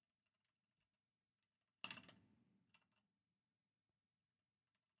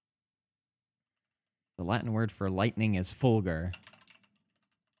 The Latin word for lightning is fulgur.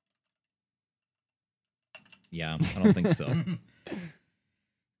 Yeah, I don't think so.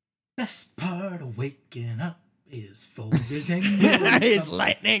 Best part of waking up is folders and Is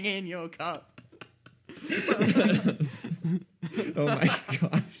lightning in your cup? Oh my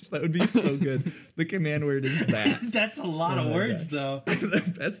gosh, that would be so good. The command word is that. That's a lot Oh of my words, gosh. though. The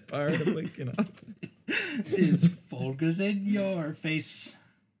best part of waking up. Is Folgers in your face.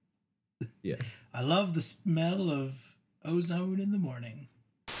 Yes. I love the smell of ozone in the morning.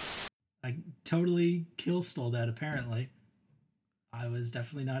 I totally kill stole that, apparently. I was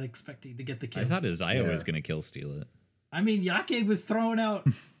definitely not expecting to get the kill. I thought Isaiah Yeah. was going to kill steal it. I mean, Yake was throwing out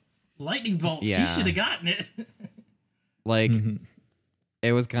lightning bolts. Yeah. He should have gotten it. Like,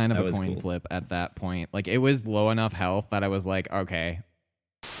 it was kind of That a was coin cool. flip at that point. Like, it was low enough health that I was like, okay,